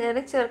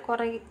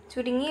 കുറേ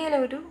ചുരുങ്ങിയ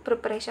ഒരു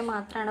പ്രിപ്പറേഷൻ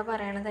മാത്രമാണ്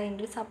പറയണത്,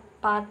 അതിൻ്റെ ഒരു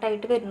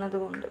പാർട്ടായിട്ട് വരുന്നത്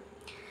കൊണ്ട്.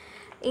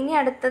 ഇനി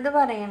അടുത്തത്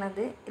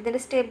പറയണത് ഇതിൻ്റെ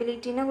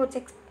സ്റ്റെബിലിറ്റിനെ കുറിച്ച്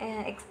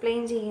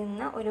എക്സ്പ്ലെയിൻ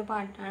ചെയ്യുന്ന ഒരു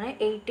പാർട്ടാണ്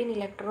 18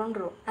 ഇലക്ട്രോൺ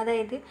റൂൾ.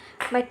 അതായത്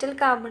മെറ്റൽ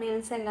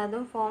കാർബണൈൽസ്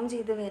എല്ലാതും ഫോം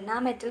ചെയ്ത് വരുന്ന ആ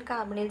മെറ്റൽ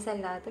കാർബണൈൽസ്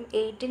എല്ലാതും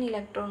 18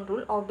 ഇലക്ട്രോൺ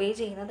റൂൾ ഒബേ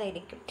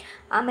ചെയ്യുന്നതായിരിക്കും.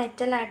 ആ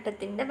മെറ്റൽ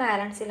ആറ്റത്തിൻ്റെ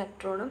ബാലൻസ്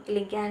ഇലക്ട്രോണും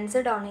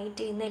ലിഗാൻസ് ഡൊണേറ്റ്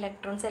ചെയ്യുന്ന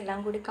ഇലക്ട്രോൺസ്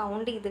എല്ലാം കൂടി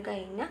കൗണ്ട് ചെയ്ത്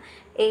കഴിഞ്ഞാൽ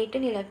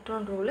 18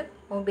 ഇലക്ട്രോൺ റൂൾ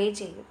ഒബേ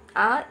ചെയ്യും.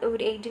 ആ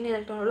ഒരു 18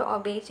 ഇലക്ട്രോൺ റൂൾ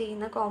ഒബേ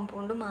ചെയ്യുന്ന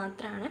കോമ്പൗണ്ട്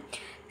മാത്രമാണ്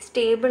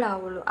സ്റ്റേബിൾ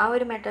ആവുള്ളൂ, ആ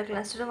ഒരു മെറ്റൽ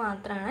ക്ലസ്റ്റർ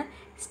മാത്രമാണ്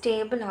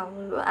സ്റ്റേബിൾ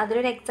ആവുള്ളൂ.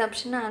 അതിലൊരു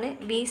എക്സെപ്ഷനാണ്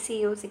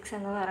BCO6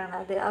 എന്ന്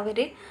പറയുന്നത്. അവർ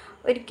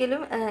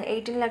ഒരിക്കലും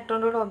 18 ഇലക്ട്രോൺ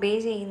റൂൾ ഒബേ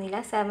ചെയ്യുന്നില്ല,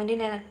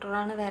 17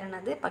 ഇലക്ട്രോണാണ്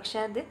വരണത്. പക്ഷേ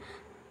അത്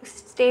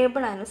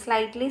സ്റ്റേബിളാണ്,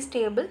 സ്ലൈറ്റ്ലി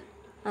സ്റ്റേബിൾ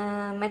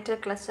മെറ്റൽ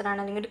ക്ലസ്റ്ററാണ്,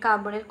 അല്ലെങ്കിൽ ഒരു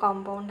കാർബണിൽ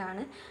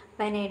കോമ്പൗണ്ടാണ്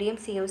വനേഡിയം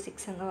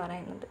CO6 എന്ന്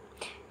പറയുന്നത്.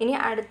 ഇനി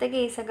അടുത്ത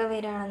കേസൊക്കെ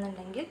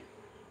വരികയാണെന്നുണ്ടെങ്കിൽ,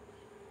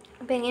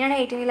 അപ്പോൾ എങ്ങനെയാണ്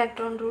 18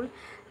 ഇലക്ട്രോൺ റൂൾ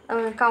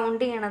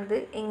കൗണ്ട് ചെയ്യണത്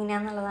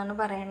എങ്ങനെയാണെന്നുള്ളതാണ്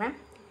പറയണത്.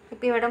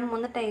 ഇപ്പോൾ ഇവിടെ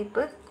 3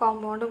 ടൈപ്പ്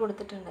കോമ്പൗണ്ട്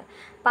കൊടുത്തിട്ടുണ്ട്.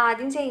 അപ്പോൾ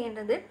ആദ്യം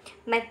ചെയ്യേണ്ടത്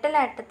മെറ്റൽ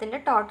ആറ്റത്തിൻ്റെ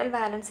ടോട്ടൽ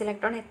വാലൻസ്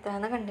ഇലക്ട്രോൺ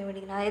എത്രയാണെന്ന്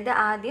കണ്ടുപിടിക്കണം. അതായത്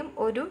ആദ്യം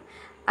ഒരു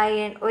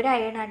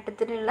അയൺ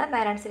ആറ്റത്തിനുള്ള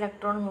വാലൻസ്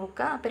ഇലക്ട്രോൺ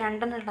നോക്കുക. അപ്പോൾ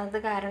 2 ഉള്ളത്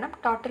കാരണം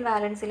ടോട്ടൽ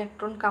വാലൻസ്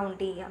ഇലക്ട്രോൺ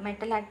കൗണ്ട് ചെയ്യുക,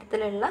 മെറ്റൽ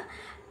ആറ്റത്തിലുള്ള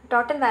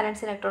ടോട്ടൽ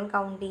വാലൻസ് ഇലക്ട്രോൺ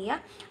കൗണ്ട്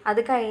ചെയ്യുക.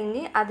 അത്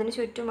കഴിഞ്ഞ് അതിന്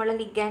ചുറ്റുമുള്ള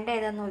ലിഗാൻഡ്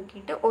ഏതാണെന്ന്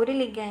നോക്കിയിട്ട് ഒരു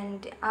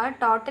ലിഗാൻഡ്, ആ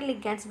ടോട്ടൽ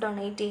ലിഗാൻഡ്സ്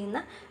ഡൊണേറ്റ് ചെയ്യുന്ന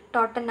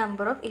ടോട്ടൽ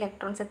നമ്പർ ഓഫ്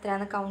ഇലക്ട്രോൺസ്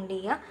എത്രയാണെന്ന് കൗണ്ട്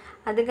ചെയ്യുക.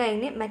 അത്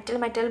കഴിഞ്ഞ്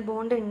മെറ്റൽ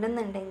ബോണ്ട്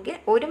ഉണ്ടെന്നുണ്ടെങ്കിൽ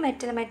ഒരു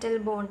മെറ്റൽ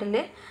ബോണ്ടിൽ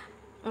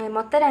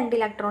മൊത്തം 2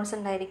 ഇലക്ട്രോൺസ്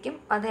ഉണ്ടായിരിക്കും.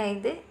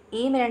 അതായത്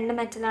ഈ 2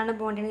 മെറ്റലാണ്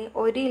ബോണ്ടിന്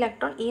ഒരു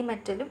ഇലക്ട്രോൺ ഈ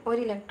മെറ്റലും ഒരു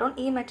ഇലക്ട്രോൺ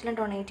ഈ മെറ്റലും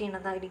ഡൊണേറ്റ്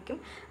ചെയ്യുന്നതായിരിക്കും.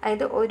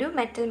 അതായത് ഒരു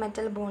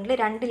മെറ്റൽ ബോണ്ടിൽ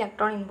 2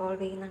 ഇലക്ട്രോൺ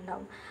ഇൻവോൾവ്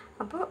ചെയ്യുന്നുണ്ടാവും.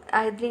 അപ്പോൾ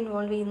അതിൽ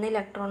ഇൻവോൾവ് ചെയ്യുന്ന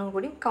ഇലക്ട്രോണും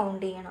കൂടി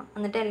കൗണ്ട് ചെയ്യണം.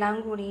 എന്നിട്ട് എല്ലാം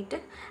കൂടിയിട്ട്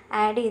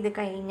ആഡ് ചെയ്ത്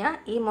കഴിഞ്ഞാൽ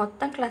ഈ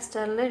മൊത്തം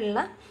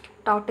ക്ലസ്റ്ററിലുള്ള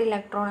ടോട്ടൽ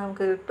ഇലക്ട്രോൺ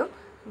നമുക്ക് കിട്ടും.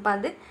 അപ്പോൾ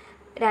അത്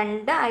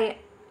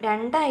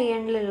 2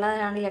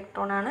 അയണിലുള്ളതാണ്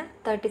ഇലക്ട്രോണാണ്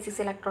 36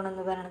 ഇലക്ട്രോൺ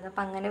എന്ന് പറയുന്നത്.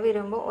 അപ്പോൾ അങ്ങനെ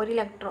വരുമ്പോൾ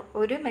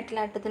ഒരു മെറ്റൽ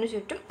ആറ്റത്തിന്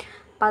ചുറ്റും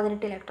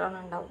 18 ഇലക്ട്രോൺ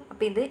ഉണ്ടാവും.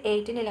 അപ്പോൾ ഇത്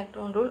 18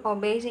 ഇലക്ട്രോൺ റൂൾ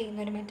ഒബേ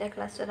ചെയ്യുന്ന ഒരു മെറ്റൽ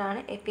ക്ലസ്റ്ററാണ്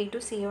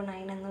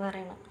Fe2CO9 എന്ന്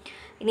പറയുന്നത്.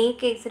 ഇനി ഈ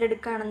കേസിൽ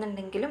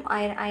എടുക്കുകയാണെന്നുണ്ടെങ്കിലും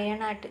അയൺ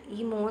ആയിട്ട് ഈ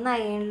 3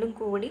 അയണിലും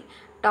കൂടി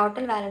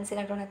ടോട്ടൽ വാലൻസ്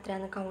ഇലക്ട്രോൺ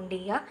എത്രയാണെന്ന് കൗണ്ട്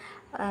ചെയ്യുക.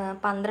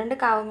 12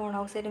 കാർബൺ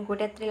മോണോക്സൈഡും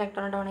കൂടി എത്ര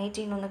ഇലക്ട്രോൺ ഡൊണേറ്റ്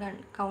ചെയ്യുമെന്ന്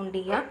കൗണ്ട്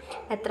ചെയ്യുക.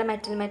 എത്ര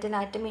മെറ്റൽ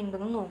ആറ്റം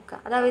ഉണ്ടെന്ന് നോക്കുക.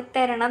 അത് അവർ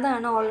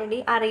തരണതാണ്, ഓൾറെഡി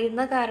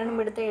അറിയുന്ന കാരണം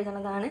എടുത്ത്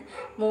എഴുതുന്നതാണ്.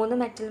 3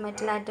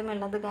 മെറ്റൽ ആറ്റം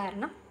ഉള്ളത്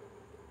കാരണം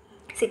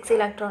 6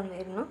 ഇലക്ട്രോൺ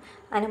വരുന്നു.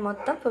 അതിന്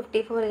മൊത്തം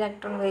 54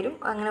 ഇലക്ട്രോൺ വരും.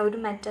 അങ്ങനെ ഒരു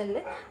മെറ്റലിൽ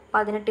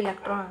 18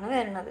 ഇലക്ട്രോൺ ആണ്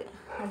വരുന്നത്.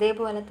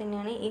 അതേപോലെ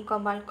തന്നെയാണ് ഈ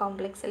കൊബാൾട്ട്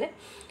കോംപ്ലക്സിൽ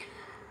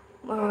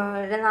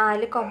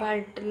 4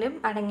 കൊബാൾട്ടിലും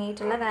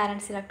അടങ്ങിയിട്ടുള്ള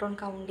വാലൻസ് ഇലക്ട്രോൺ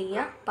കൗണ്ട്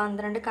ചെയ്യുക.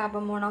 12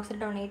 കാർബൺ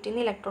മോണോക്സൈഡ് ഡൊണേറ്റ്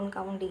ചെയ്യുന്ന ഇലക്ട്രോൺ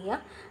കൗണ്ട് ചെയ്യുക.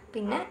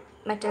 പിന്നെ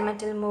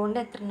മെറ്റൽ ബോണ്ട്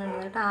എത്ര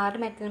എണ്ണുള്ളത്? 6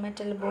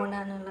 മെറ്റൽ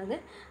ബോണ്ടാണുള്ളത്.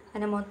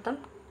 അതിന് മൊത്തം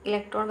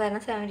ഇലക്ട്രോൺ വരുന്ന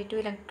 72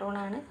 ഇലക്ട്രോൺ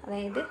ആണ്.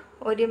 അതായത്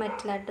ഒരു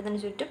മെറ്റൽ ആറ്റത്തിന്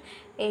ചുറ്റും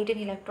 18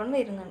 ഇലക്ട്രോൺ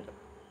വരുന്നുണ്ട്.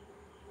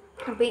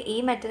 അപ്പോൾ ഈ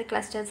മെറ്റൽ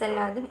ക്ലസ്റ്റേഴ്സ്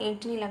എല്ലാതും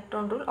 18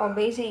 ഇലക്ട്രോൺ റൂൾ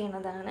ഒബേ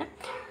ചെയ്യുന്നതാണ്.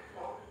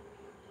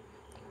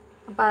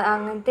 അപ്പോൾ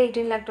അങ്ങനത്തെ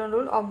 18 ഇലക്ട്രോൺ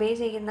റൂൾ ഒബേ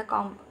ചെയ്യുന്ന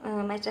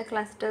മെറ്റൽ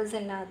ക്ലസ്റ്റേഴ്സ്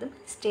എല്ലാതും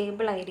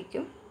സ്റ്റേബിൾ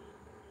ആയിരിക്കും.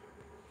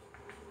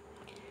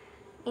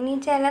 ഇനി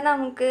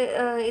നമുക്ക്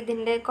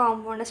ഇതിൻ്റെ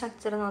കോമ്പൗണ്ട്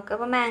സ്ട്രക്ചർ നോക്കാം.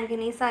 അപ്പോൾ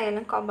മാംഗനീസ്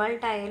ആയാലും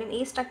കൊബാൾട്ട് ആയാലും ഈ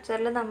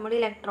സ്ട്രക്ചറിൽ നമ്മൾ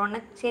ഇലക്ട്രോണിനെ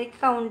ശരിക്കും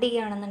കൗണ്ട്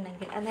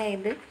ചെയ്യുകയാണെന്നുണ്ടെങ്കിൽ,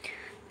 അതായത്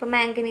ഇപ്പോൾ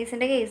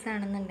മാംഗനീസിൻ്റെ കേസ്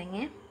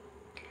ആണെന്നുണ്ടെങ്കിൽ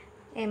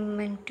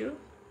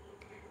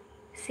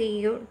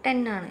Mn2Cu10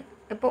 ആണ്.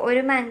 ഇപ്പോൾ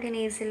ഒരു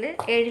മാംഗനീസിൽ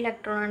 7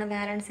 ഇലക്ട്രോണാണ്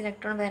വാലൻസ്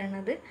ഇലക്ട്രോൺ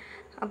വരുന്നത്.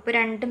 അപ്പോൾ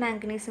 2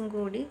 മാംഗനീസും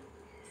കൂടി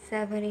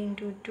 7 ×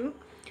 2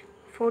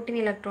 14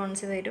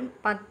 ഇലക്ട്രോൺസ് വരും.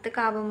 10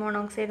 കാർബൺ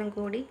മോണോക്സൈഡും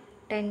കൂടി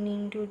 10 ×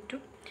 2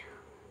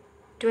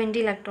 20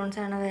 ഇലക്ട്രോൺസ്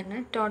ആണ്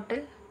വരുന്നത് ടോട്ടൽ.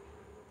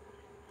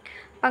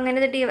 അപ്പം അങ്ങനെ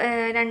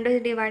രണ്ട്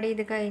ഡിവൈഡ്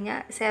ചെയ്ത് കഴിഞ്ഞാൽ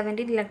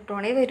 17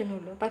 ഇലക്ട്രോണേ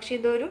വരുന്നുള്ളൂ. പക്ഷേ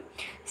ഇതൊരു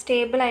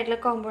സ്റ്റേബിൾ ആയിട്ടുള്ള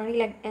കോമ്പൗണ്ട്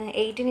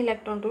 18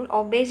 ഇലക്ട്രോൺ റൂൾ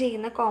ഒബേ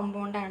ചെയ്യുന്ന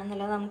കോമ്പൗണ്ട്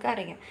ആണെന്നുള്ളത്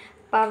നമുക്കറിയാം.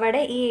 അപ്പോൾ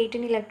അവിടെ ഈ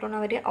 18 ഇലക്ട്രോൺ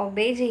അവർ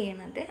ഒബേ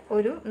ചെയ്യുന്നത്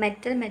ഒരു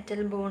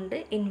മെറ്റൽ ബോണ്ട്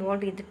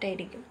ഇൻവോൾവ്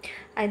ചെയ്തിട്ടായിരിക്കും.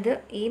 അത്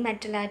ഈ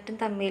മെറ്റൽ ആറ്റം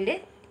തമ്മിൽ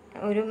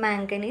ഒരു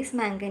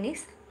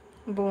മാംഗനീസ്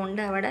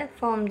ബോണ്ട് അവിടെ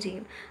ഫോം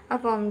ചെയ്യും. ആ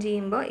ഫോം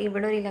ചെയ്യുമ്പോൾ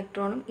ഇവിടെ ഒരു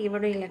ഇലക്ട്രോണും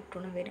ഇവിടെ ഒരു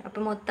ഇലക്ട്രോണും വരും.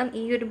 അപ്പോൾ മൊത്തം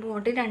ഈ ഒരു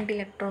ബോണ്ടിൽ 2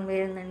 ഇലക്ട്രോൺ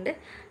വരുന്നുണ്ട്.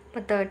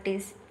 അപ്പോൾ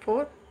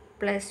 34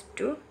 +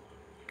 2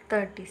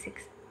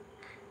 36.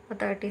 അപ്പോൾ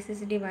 36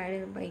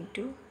 ഡിവൈഡഡ് ബൈ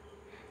 2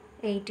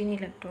 18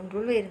 ഇലക്ട്രോൺ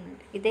റൂൾ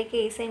വരുന്നുണ്ട്. ഇതേ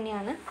കേസ്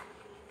തന്നെയാണ്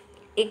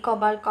ഈ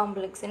കൊബാൾട്ട്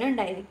കോംപ്ലക്സിന്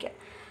ഉണ്ടായിരിക്കുക.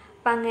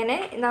 അപ്പം അങ്ങനെ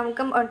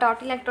നമുക്ക്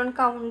ടോട്ടൽ ഇലക്ട്രോൺ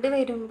കൗണ്ട്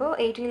വരുമ്പോൾ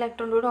 18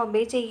 ഇലക്ട്രോൺ റൂൾ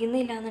ഒബേ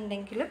ചെയ്യുന്നില്ല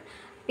എന്നുണ്ടെങ്കിലും,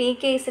 ഇപ്പോൾ ഈ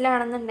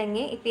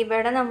കേസിലാണെന്നുണ്ടെങ്കിൽ ഇപ്പോൾ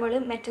ഇവിടെ നമ്മൾ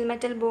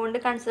മെറ്റൽ ബോണ്ട്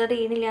കൺസിഡർ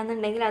ചെയ്യുന്നില്ല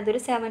എന്നുണ്ടെങ്കിൽ അതൊരു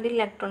 17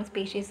 ഇലക്ട്രോൺ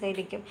സ്പീഷീസ്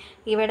ആയിരിക്കും.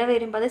 ഇവിടെ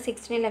വരുമ്പോൾ അത്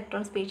 16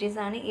 ഇലക്ട്രോൺ സ്പീഷീസ്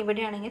ആണ്.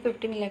 ഇവിടെയാണെങ്കിൽ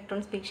 15 ഇലക്ട്രോൺ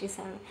സ്പീഷീസ്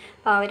ആണ്.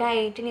 അപ്പോൾ അവർ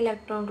 18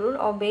 ഇലക്ട്രോൺ റൂൾ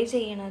ഒബേ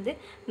ചെയ്യണത്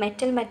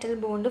മെറ്റൽ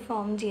ബോണ്ട്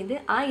ഫോം ചെയ്ത്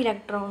ആ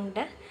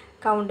ഇലക്ട്രോണിൻ്റെ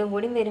കൗണ്ടും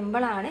കൂടി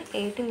വരുമ്പോഴാണ്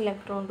 18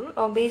 ഇലക്ട്രോൺ റൂൾ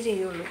ഒബേ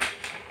ചെയ്യുള്ളൂ.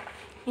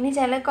 ഇനി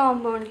ചില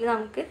കോമ്പൗണ്ടിൽ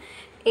നമുക്ക്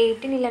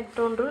 18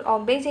 ഇലക്ട്രോൺ റൂൾ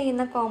ഒബേ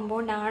ചെയ്യുന്ന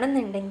കോമ്പൗണ്ട്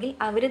ആണെന്നുണ്ടെങ്കിൽ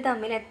അവർ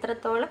തമ്മിൽ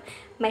എത്രത്തോളം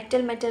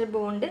മെറ്റൽ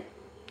ബോണ്ട്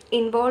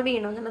ഇൻവോൾവ്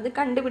ചെയ്യണമെന്നുള്ളത്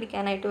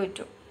കണ്ടുപിടിക്കാനായിട്ട്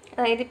പറ്റും.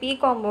 അതായത് ഇപ്പോൾ ഈ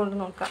കോമ്പൗണ്ട്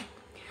നോക്കാം.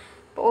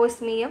 ഇപ്പോൾ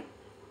ഓസ്മിയം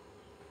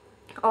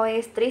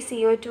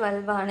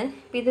OH3CO12 ആണ്.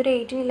 ഇപ്പോൾ ഇതൊരു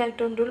 18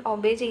 ഇലക്ട്രോൺ റൂൾ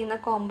ഒബേ ചെയ്യുന്ന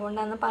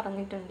കോമ്പൗണ്ടാണെന്ന്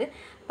പറഞ്ഞിട്ടുണ്ട്.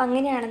 അപ്പം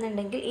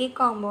അങ്ങനെയാണെന്നുണ്ടെങ്കിൽ ഈ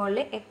കോമ്പൗണ്ടിൽ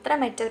എത്ര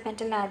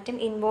മെറ്റൽ ആറ്റം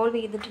ഇൻവോൾവ്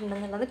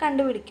ചെയ്തിട്ടുണ്ടെന്നുള്ളത്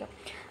കണ്ടുപിടിക്കും.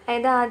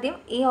 അതായത് ആദ്യം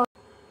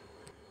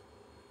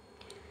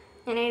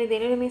ഞാൻ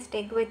എഴുതിയൊരു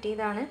മിസ്റ്റേക്ക്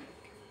പറ്റിയതാണ്.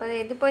 അപ്പോൾ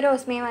അതായത് ഇപ്പോൾ ഒരു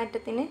ഓസ്മിയം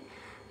ആറ്റത്തിന്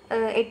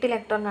 8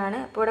 ഇലക്ട്രോൺ ആണ്.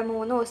 അപ്പോൾ ഇവിടെ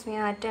 3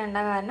 ഓസ്മിയം ആറ്റം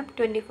ഉണ്ടാകാൻ കാരണം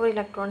 24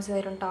 ഇലക്ട്രോൺസ്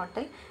വരും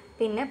ടോട്ടൽ.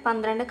 പിന്നെ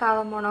 12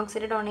 കാർബൺ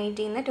മോണോക്സൈഡ് ഡൊണേറ്റ്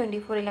ചെയ്യുന്ന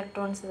 24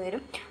 ഇലക്ട്രോൺസ്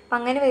വരും. അപ്പം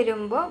അങ്ങനെ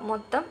വരുമ്പോൾ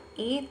മൊത്തം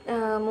ഈ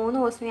 3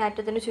 ഓസ്മിയം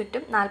ആറ്റത്തിന്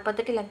ചുറ്റും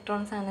 48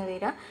 ഇലക്ട്രോൺസ് ആണ്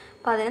വരിക.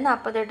 അപ്പോൾ അതിന്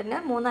 48ന്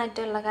 3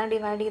 ആറ്റം ഉള്ള കാരണം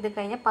ഡിവൈഡ് ചെയ്ത്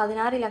കഴിഞ്ഞാൽ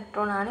 16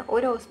 ഇലക്ട്രോൺ ആണ്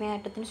ഒരു ഓസ്മിയം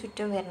ആറ്റത്തിന്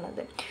ചുറ്റും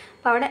വരുന്നത്.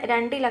 അപ്പോൾ അവിടെ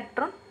 2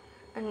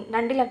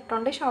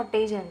 ഇലക്ട്രോണിൻ്റെ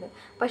ഷോർട്ടേജ് ഉണ്ട്.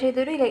 പക്ഷേ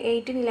ഇതൊരു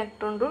 18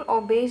 ഇലക്ട്രോൺ റൂൾ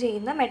ഒബേ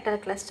ചെയ്യുന്ന മെറ്റൽ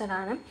ക്ലസ്റ്റർ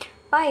ആണ്.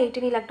 അപ്പോൾ ആ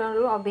 18 ഇലക്ട്രോൺ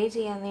റൂൾ ഒബേ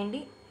ചെയ്യാൻ വേണ്ടി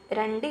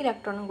 2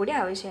 ഇലക്ട്രോണും കൂടി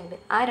ആവശ്യമുണ്ട്.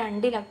 ആ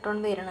 2 ഇലക്ട്രോൺ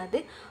വരുന്നത്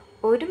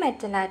ഒരു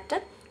metal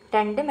atom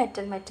 2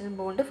 metal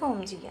bond form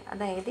ചെയ്യുക.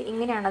 അതായത്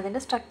ഇങ്ങനെയാണ്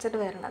അതിൻ്റെ സ്ട്രക്ചർ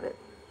വരുന്നത്.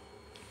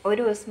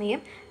 ഒരു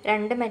ഓസ്മിയം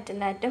 2 മെറ്റൽ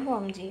ആറ്റം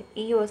ഫോം ചെയ്യും.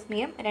 ഈ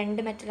ഓസ്മിയം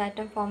 2 മെറ്റൽ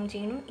ആറ്റം ഫോം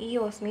ചെയ്യുന്നു. ഈ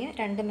ഓസ്മിയം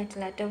 2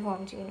 മെറ്റൽ ആറ്റം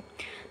ഫോം ചെയ്യുന്നു.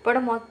 അപ്പോൾ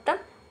ഇവിടെ മൊത്തം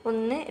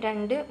 1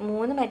 2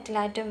 3 മെറ്റൽ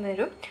ആറ്റം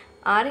വരും.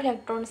 6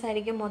 ഇലക്ട്രോൺസ്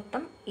ആയിരിക്കും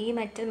മൊത്തം ഈ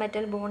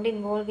മെറ്റൽ ബോണ്ട്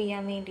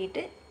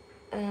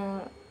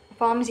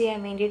ഫോം ചെയ്യാൻ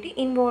വേണ്ടിയിട്ട്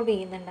ഇൻവോൾവ്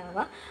ചെയ്യുന്നുണ്ടാവുക.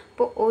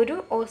 അപ്പോൾ ഒരു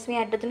ഓസ്മിയം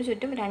ആറ്റത്തിന്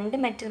ചുറ്റും 2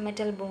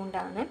 മെറ്റൽ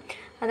ബോണ്ടാണ്.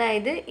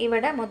 അതായത്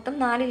ഇവിടെ മൊത്തം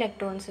 4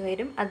 ഇലക്ട്രോൺസ്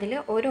വരും. അതിൽ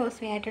ഒരു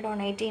ഓസ്മിയം ആറ്റം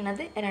ഡൊണേറ്റ്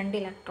ചെയ്യുന്നത് 2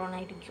 ഇലക്ട്രോൺ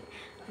ആയിരിക്കും.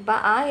 അപ്പോൾ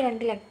ആ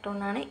 2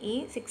 ഇലക്ട്രോണാണ് ഈ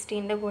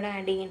 16ൻ്റെ കൂടെ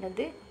ആഡ്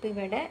ചെയ്യേണ്ടത്. അപ്പോൾ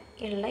ഇവിടെ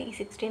ഉള്ള ഈ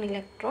 16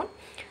 ഇലക്ട്രോൺ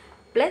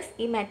പ്ലസ്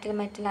ഈ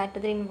മെറ്റൽ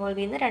ആറ്റത്തിൽ ഇൻവോൾവ്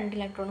ചെയ്യുന്ന 2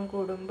 ഇലക്ട്രോണും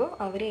കൂടുമ്പോൾ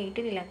അവർ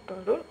 18 ഇലക്ട്രോൺ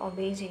റൂൾ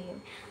ഒബേ ചെയ്യും.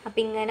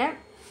 അപ്പോൾ ഇങ്ങനെ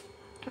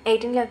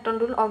 18 ഇലക്ട്രോൺ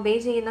റൂൾ ഒബേ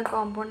ചെയ്യുന്ന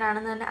കോമ്പൗണ്ട്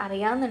ആണെന്ന്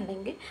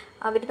അറിയാമെന്നുണ്ടെങ്കിൽ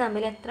അവർ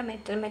തമ്മിൽ എത്ര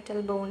മെറ്റൽ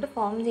ബോണ്ട്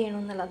ഫോം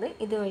ചെയ്യണമെന്നുള്ളത്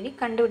ഇതുവഴി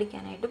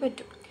കണ്ടുപിടിക്കാനായിട്ട്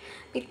പറ്റും.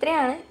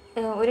 ഇത്രയാണ്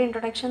ഒരു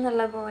ഇൻട്രൊഡക്ഷൻ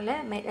എന്നുള്ള പോലെ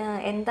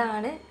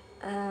എന്താണ്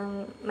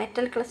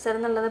മെറ്റൽ ക്ലസ്റ്റർ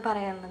എന്നുള്ളത്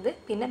പറയാനുള്ളത്.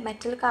 പിന്നെ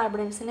മെറ്റൽ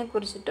കാർബണിൽസിനെ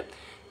കുറിച്ചിട്ടും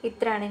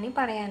ഇത്രയാണ് ഇനി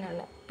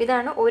പറയാനുള്ളത്.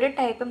 ഇതാണ് ഒരു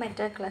ടൈപ്പ്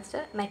മെറ്റൽ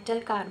ക്ലസ്റ്റർ, മെറ്റൽ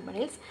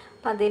കാർബണിൽസ്.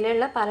 അപ്പോൾ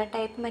അതിലുള്ള പല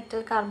ടൈപ്പ്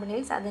മെറ്റൽ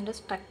കാർബണിൽസ്, അതിൻ്റെ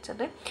സ്ട്രക്ചർ,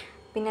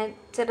 പിന്നെ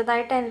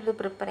ചെറുതായിട്ട് അതിൻ്റെ ഒരു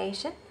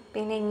പ്രിപ്പറേഷൻ,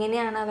 പിന്നെ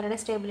എങ്ങനെയാണ് അവരുടെ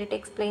സ്റ്റെബിലിറ്റി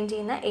എക്സ്പ്ലെയിൻ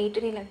ചെയ്യുന്ന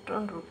 18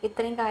 ഇലക്ട്രോൺ റൂൾ.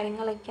 ഇത്രയും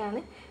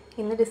കാര്യങ്ങളൊക്കെയാണ്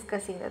ഇന്ന്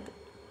ഡിസ്കസ് ചെയ്തത്.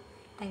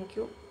 Thank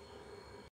you.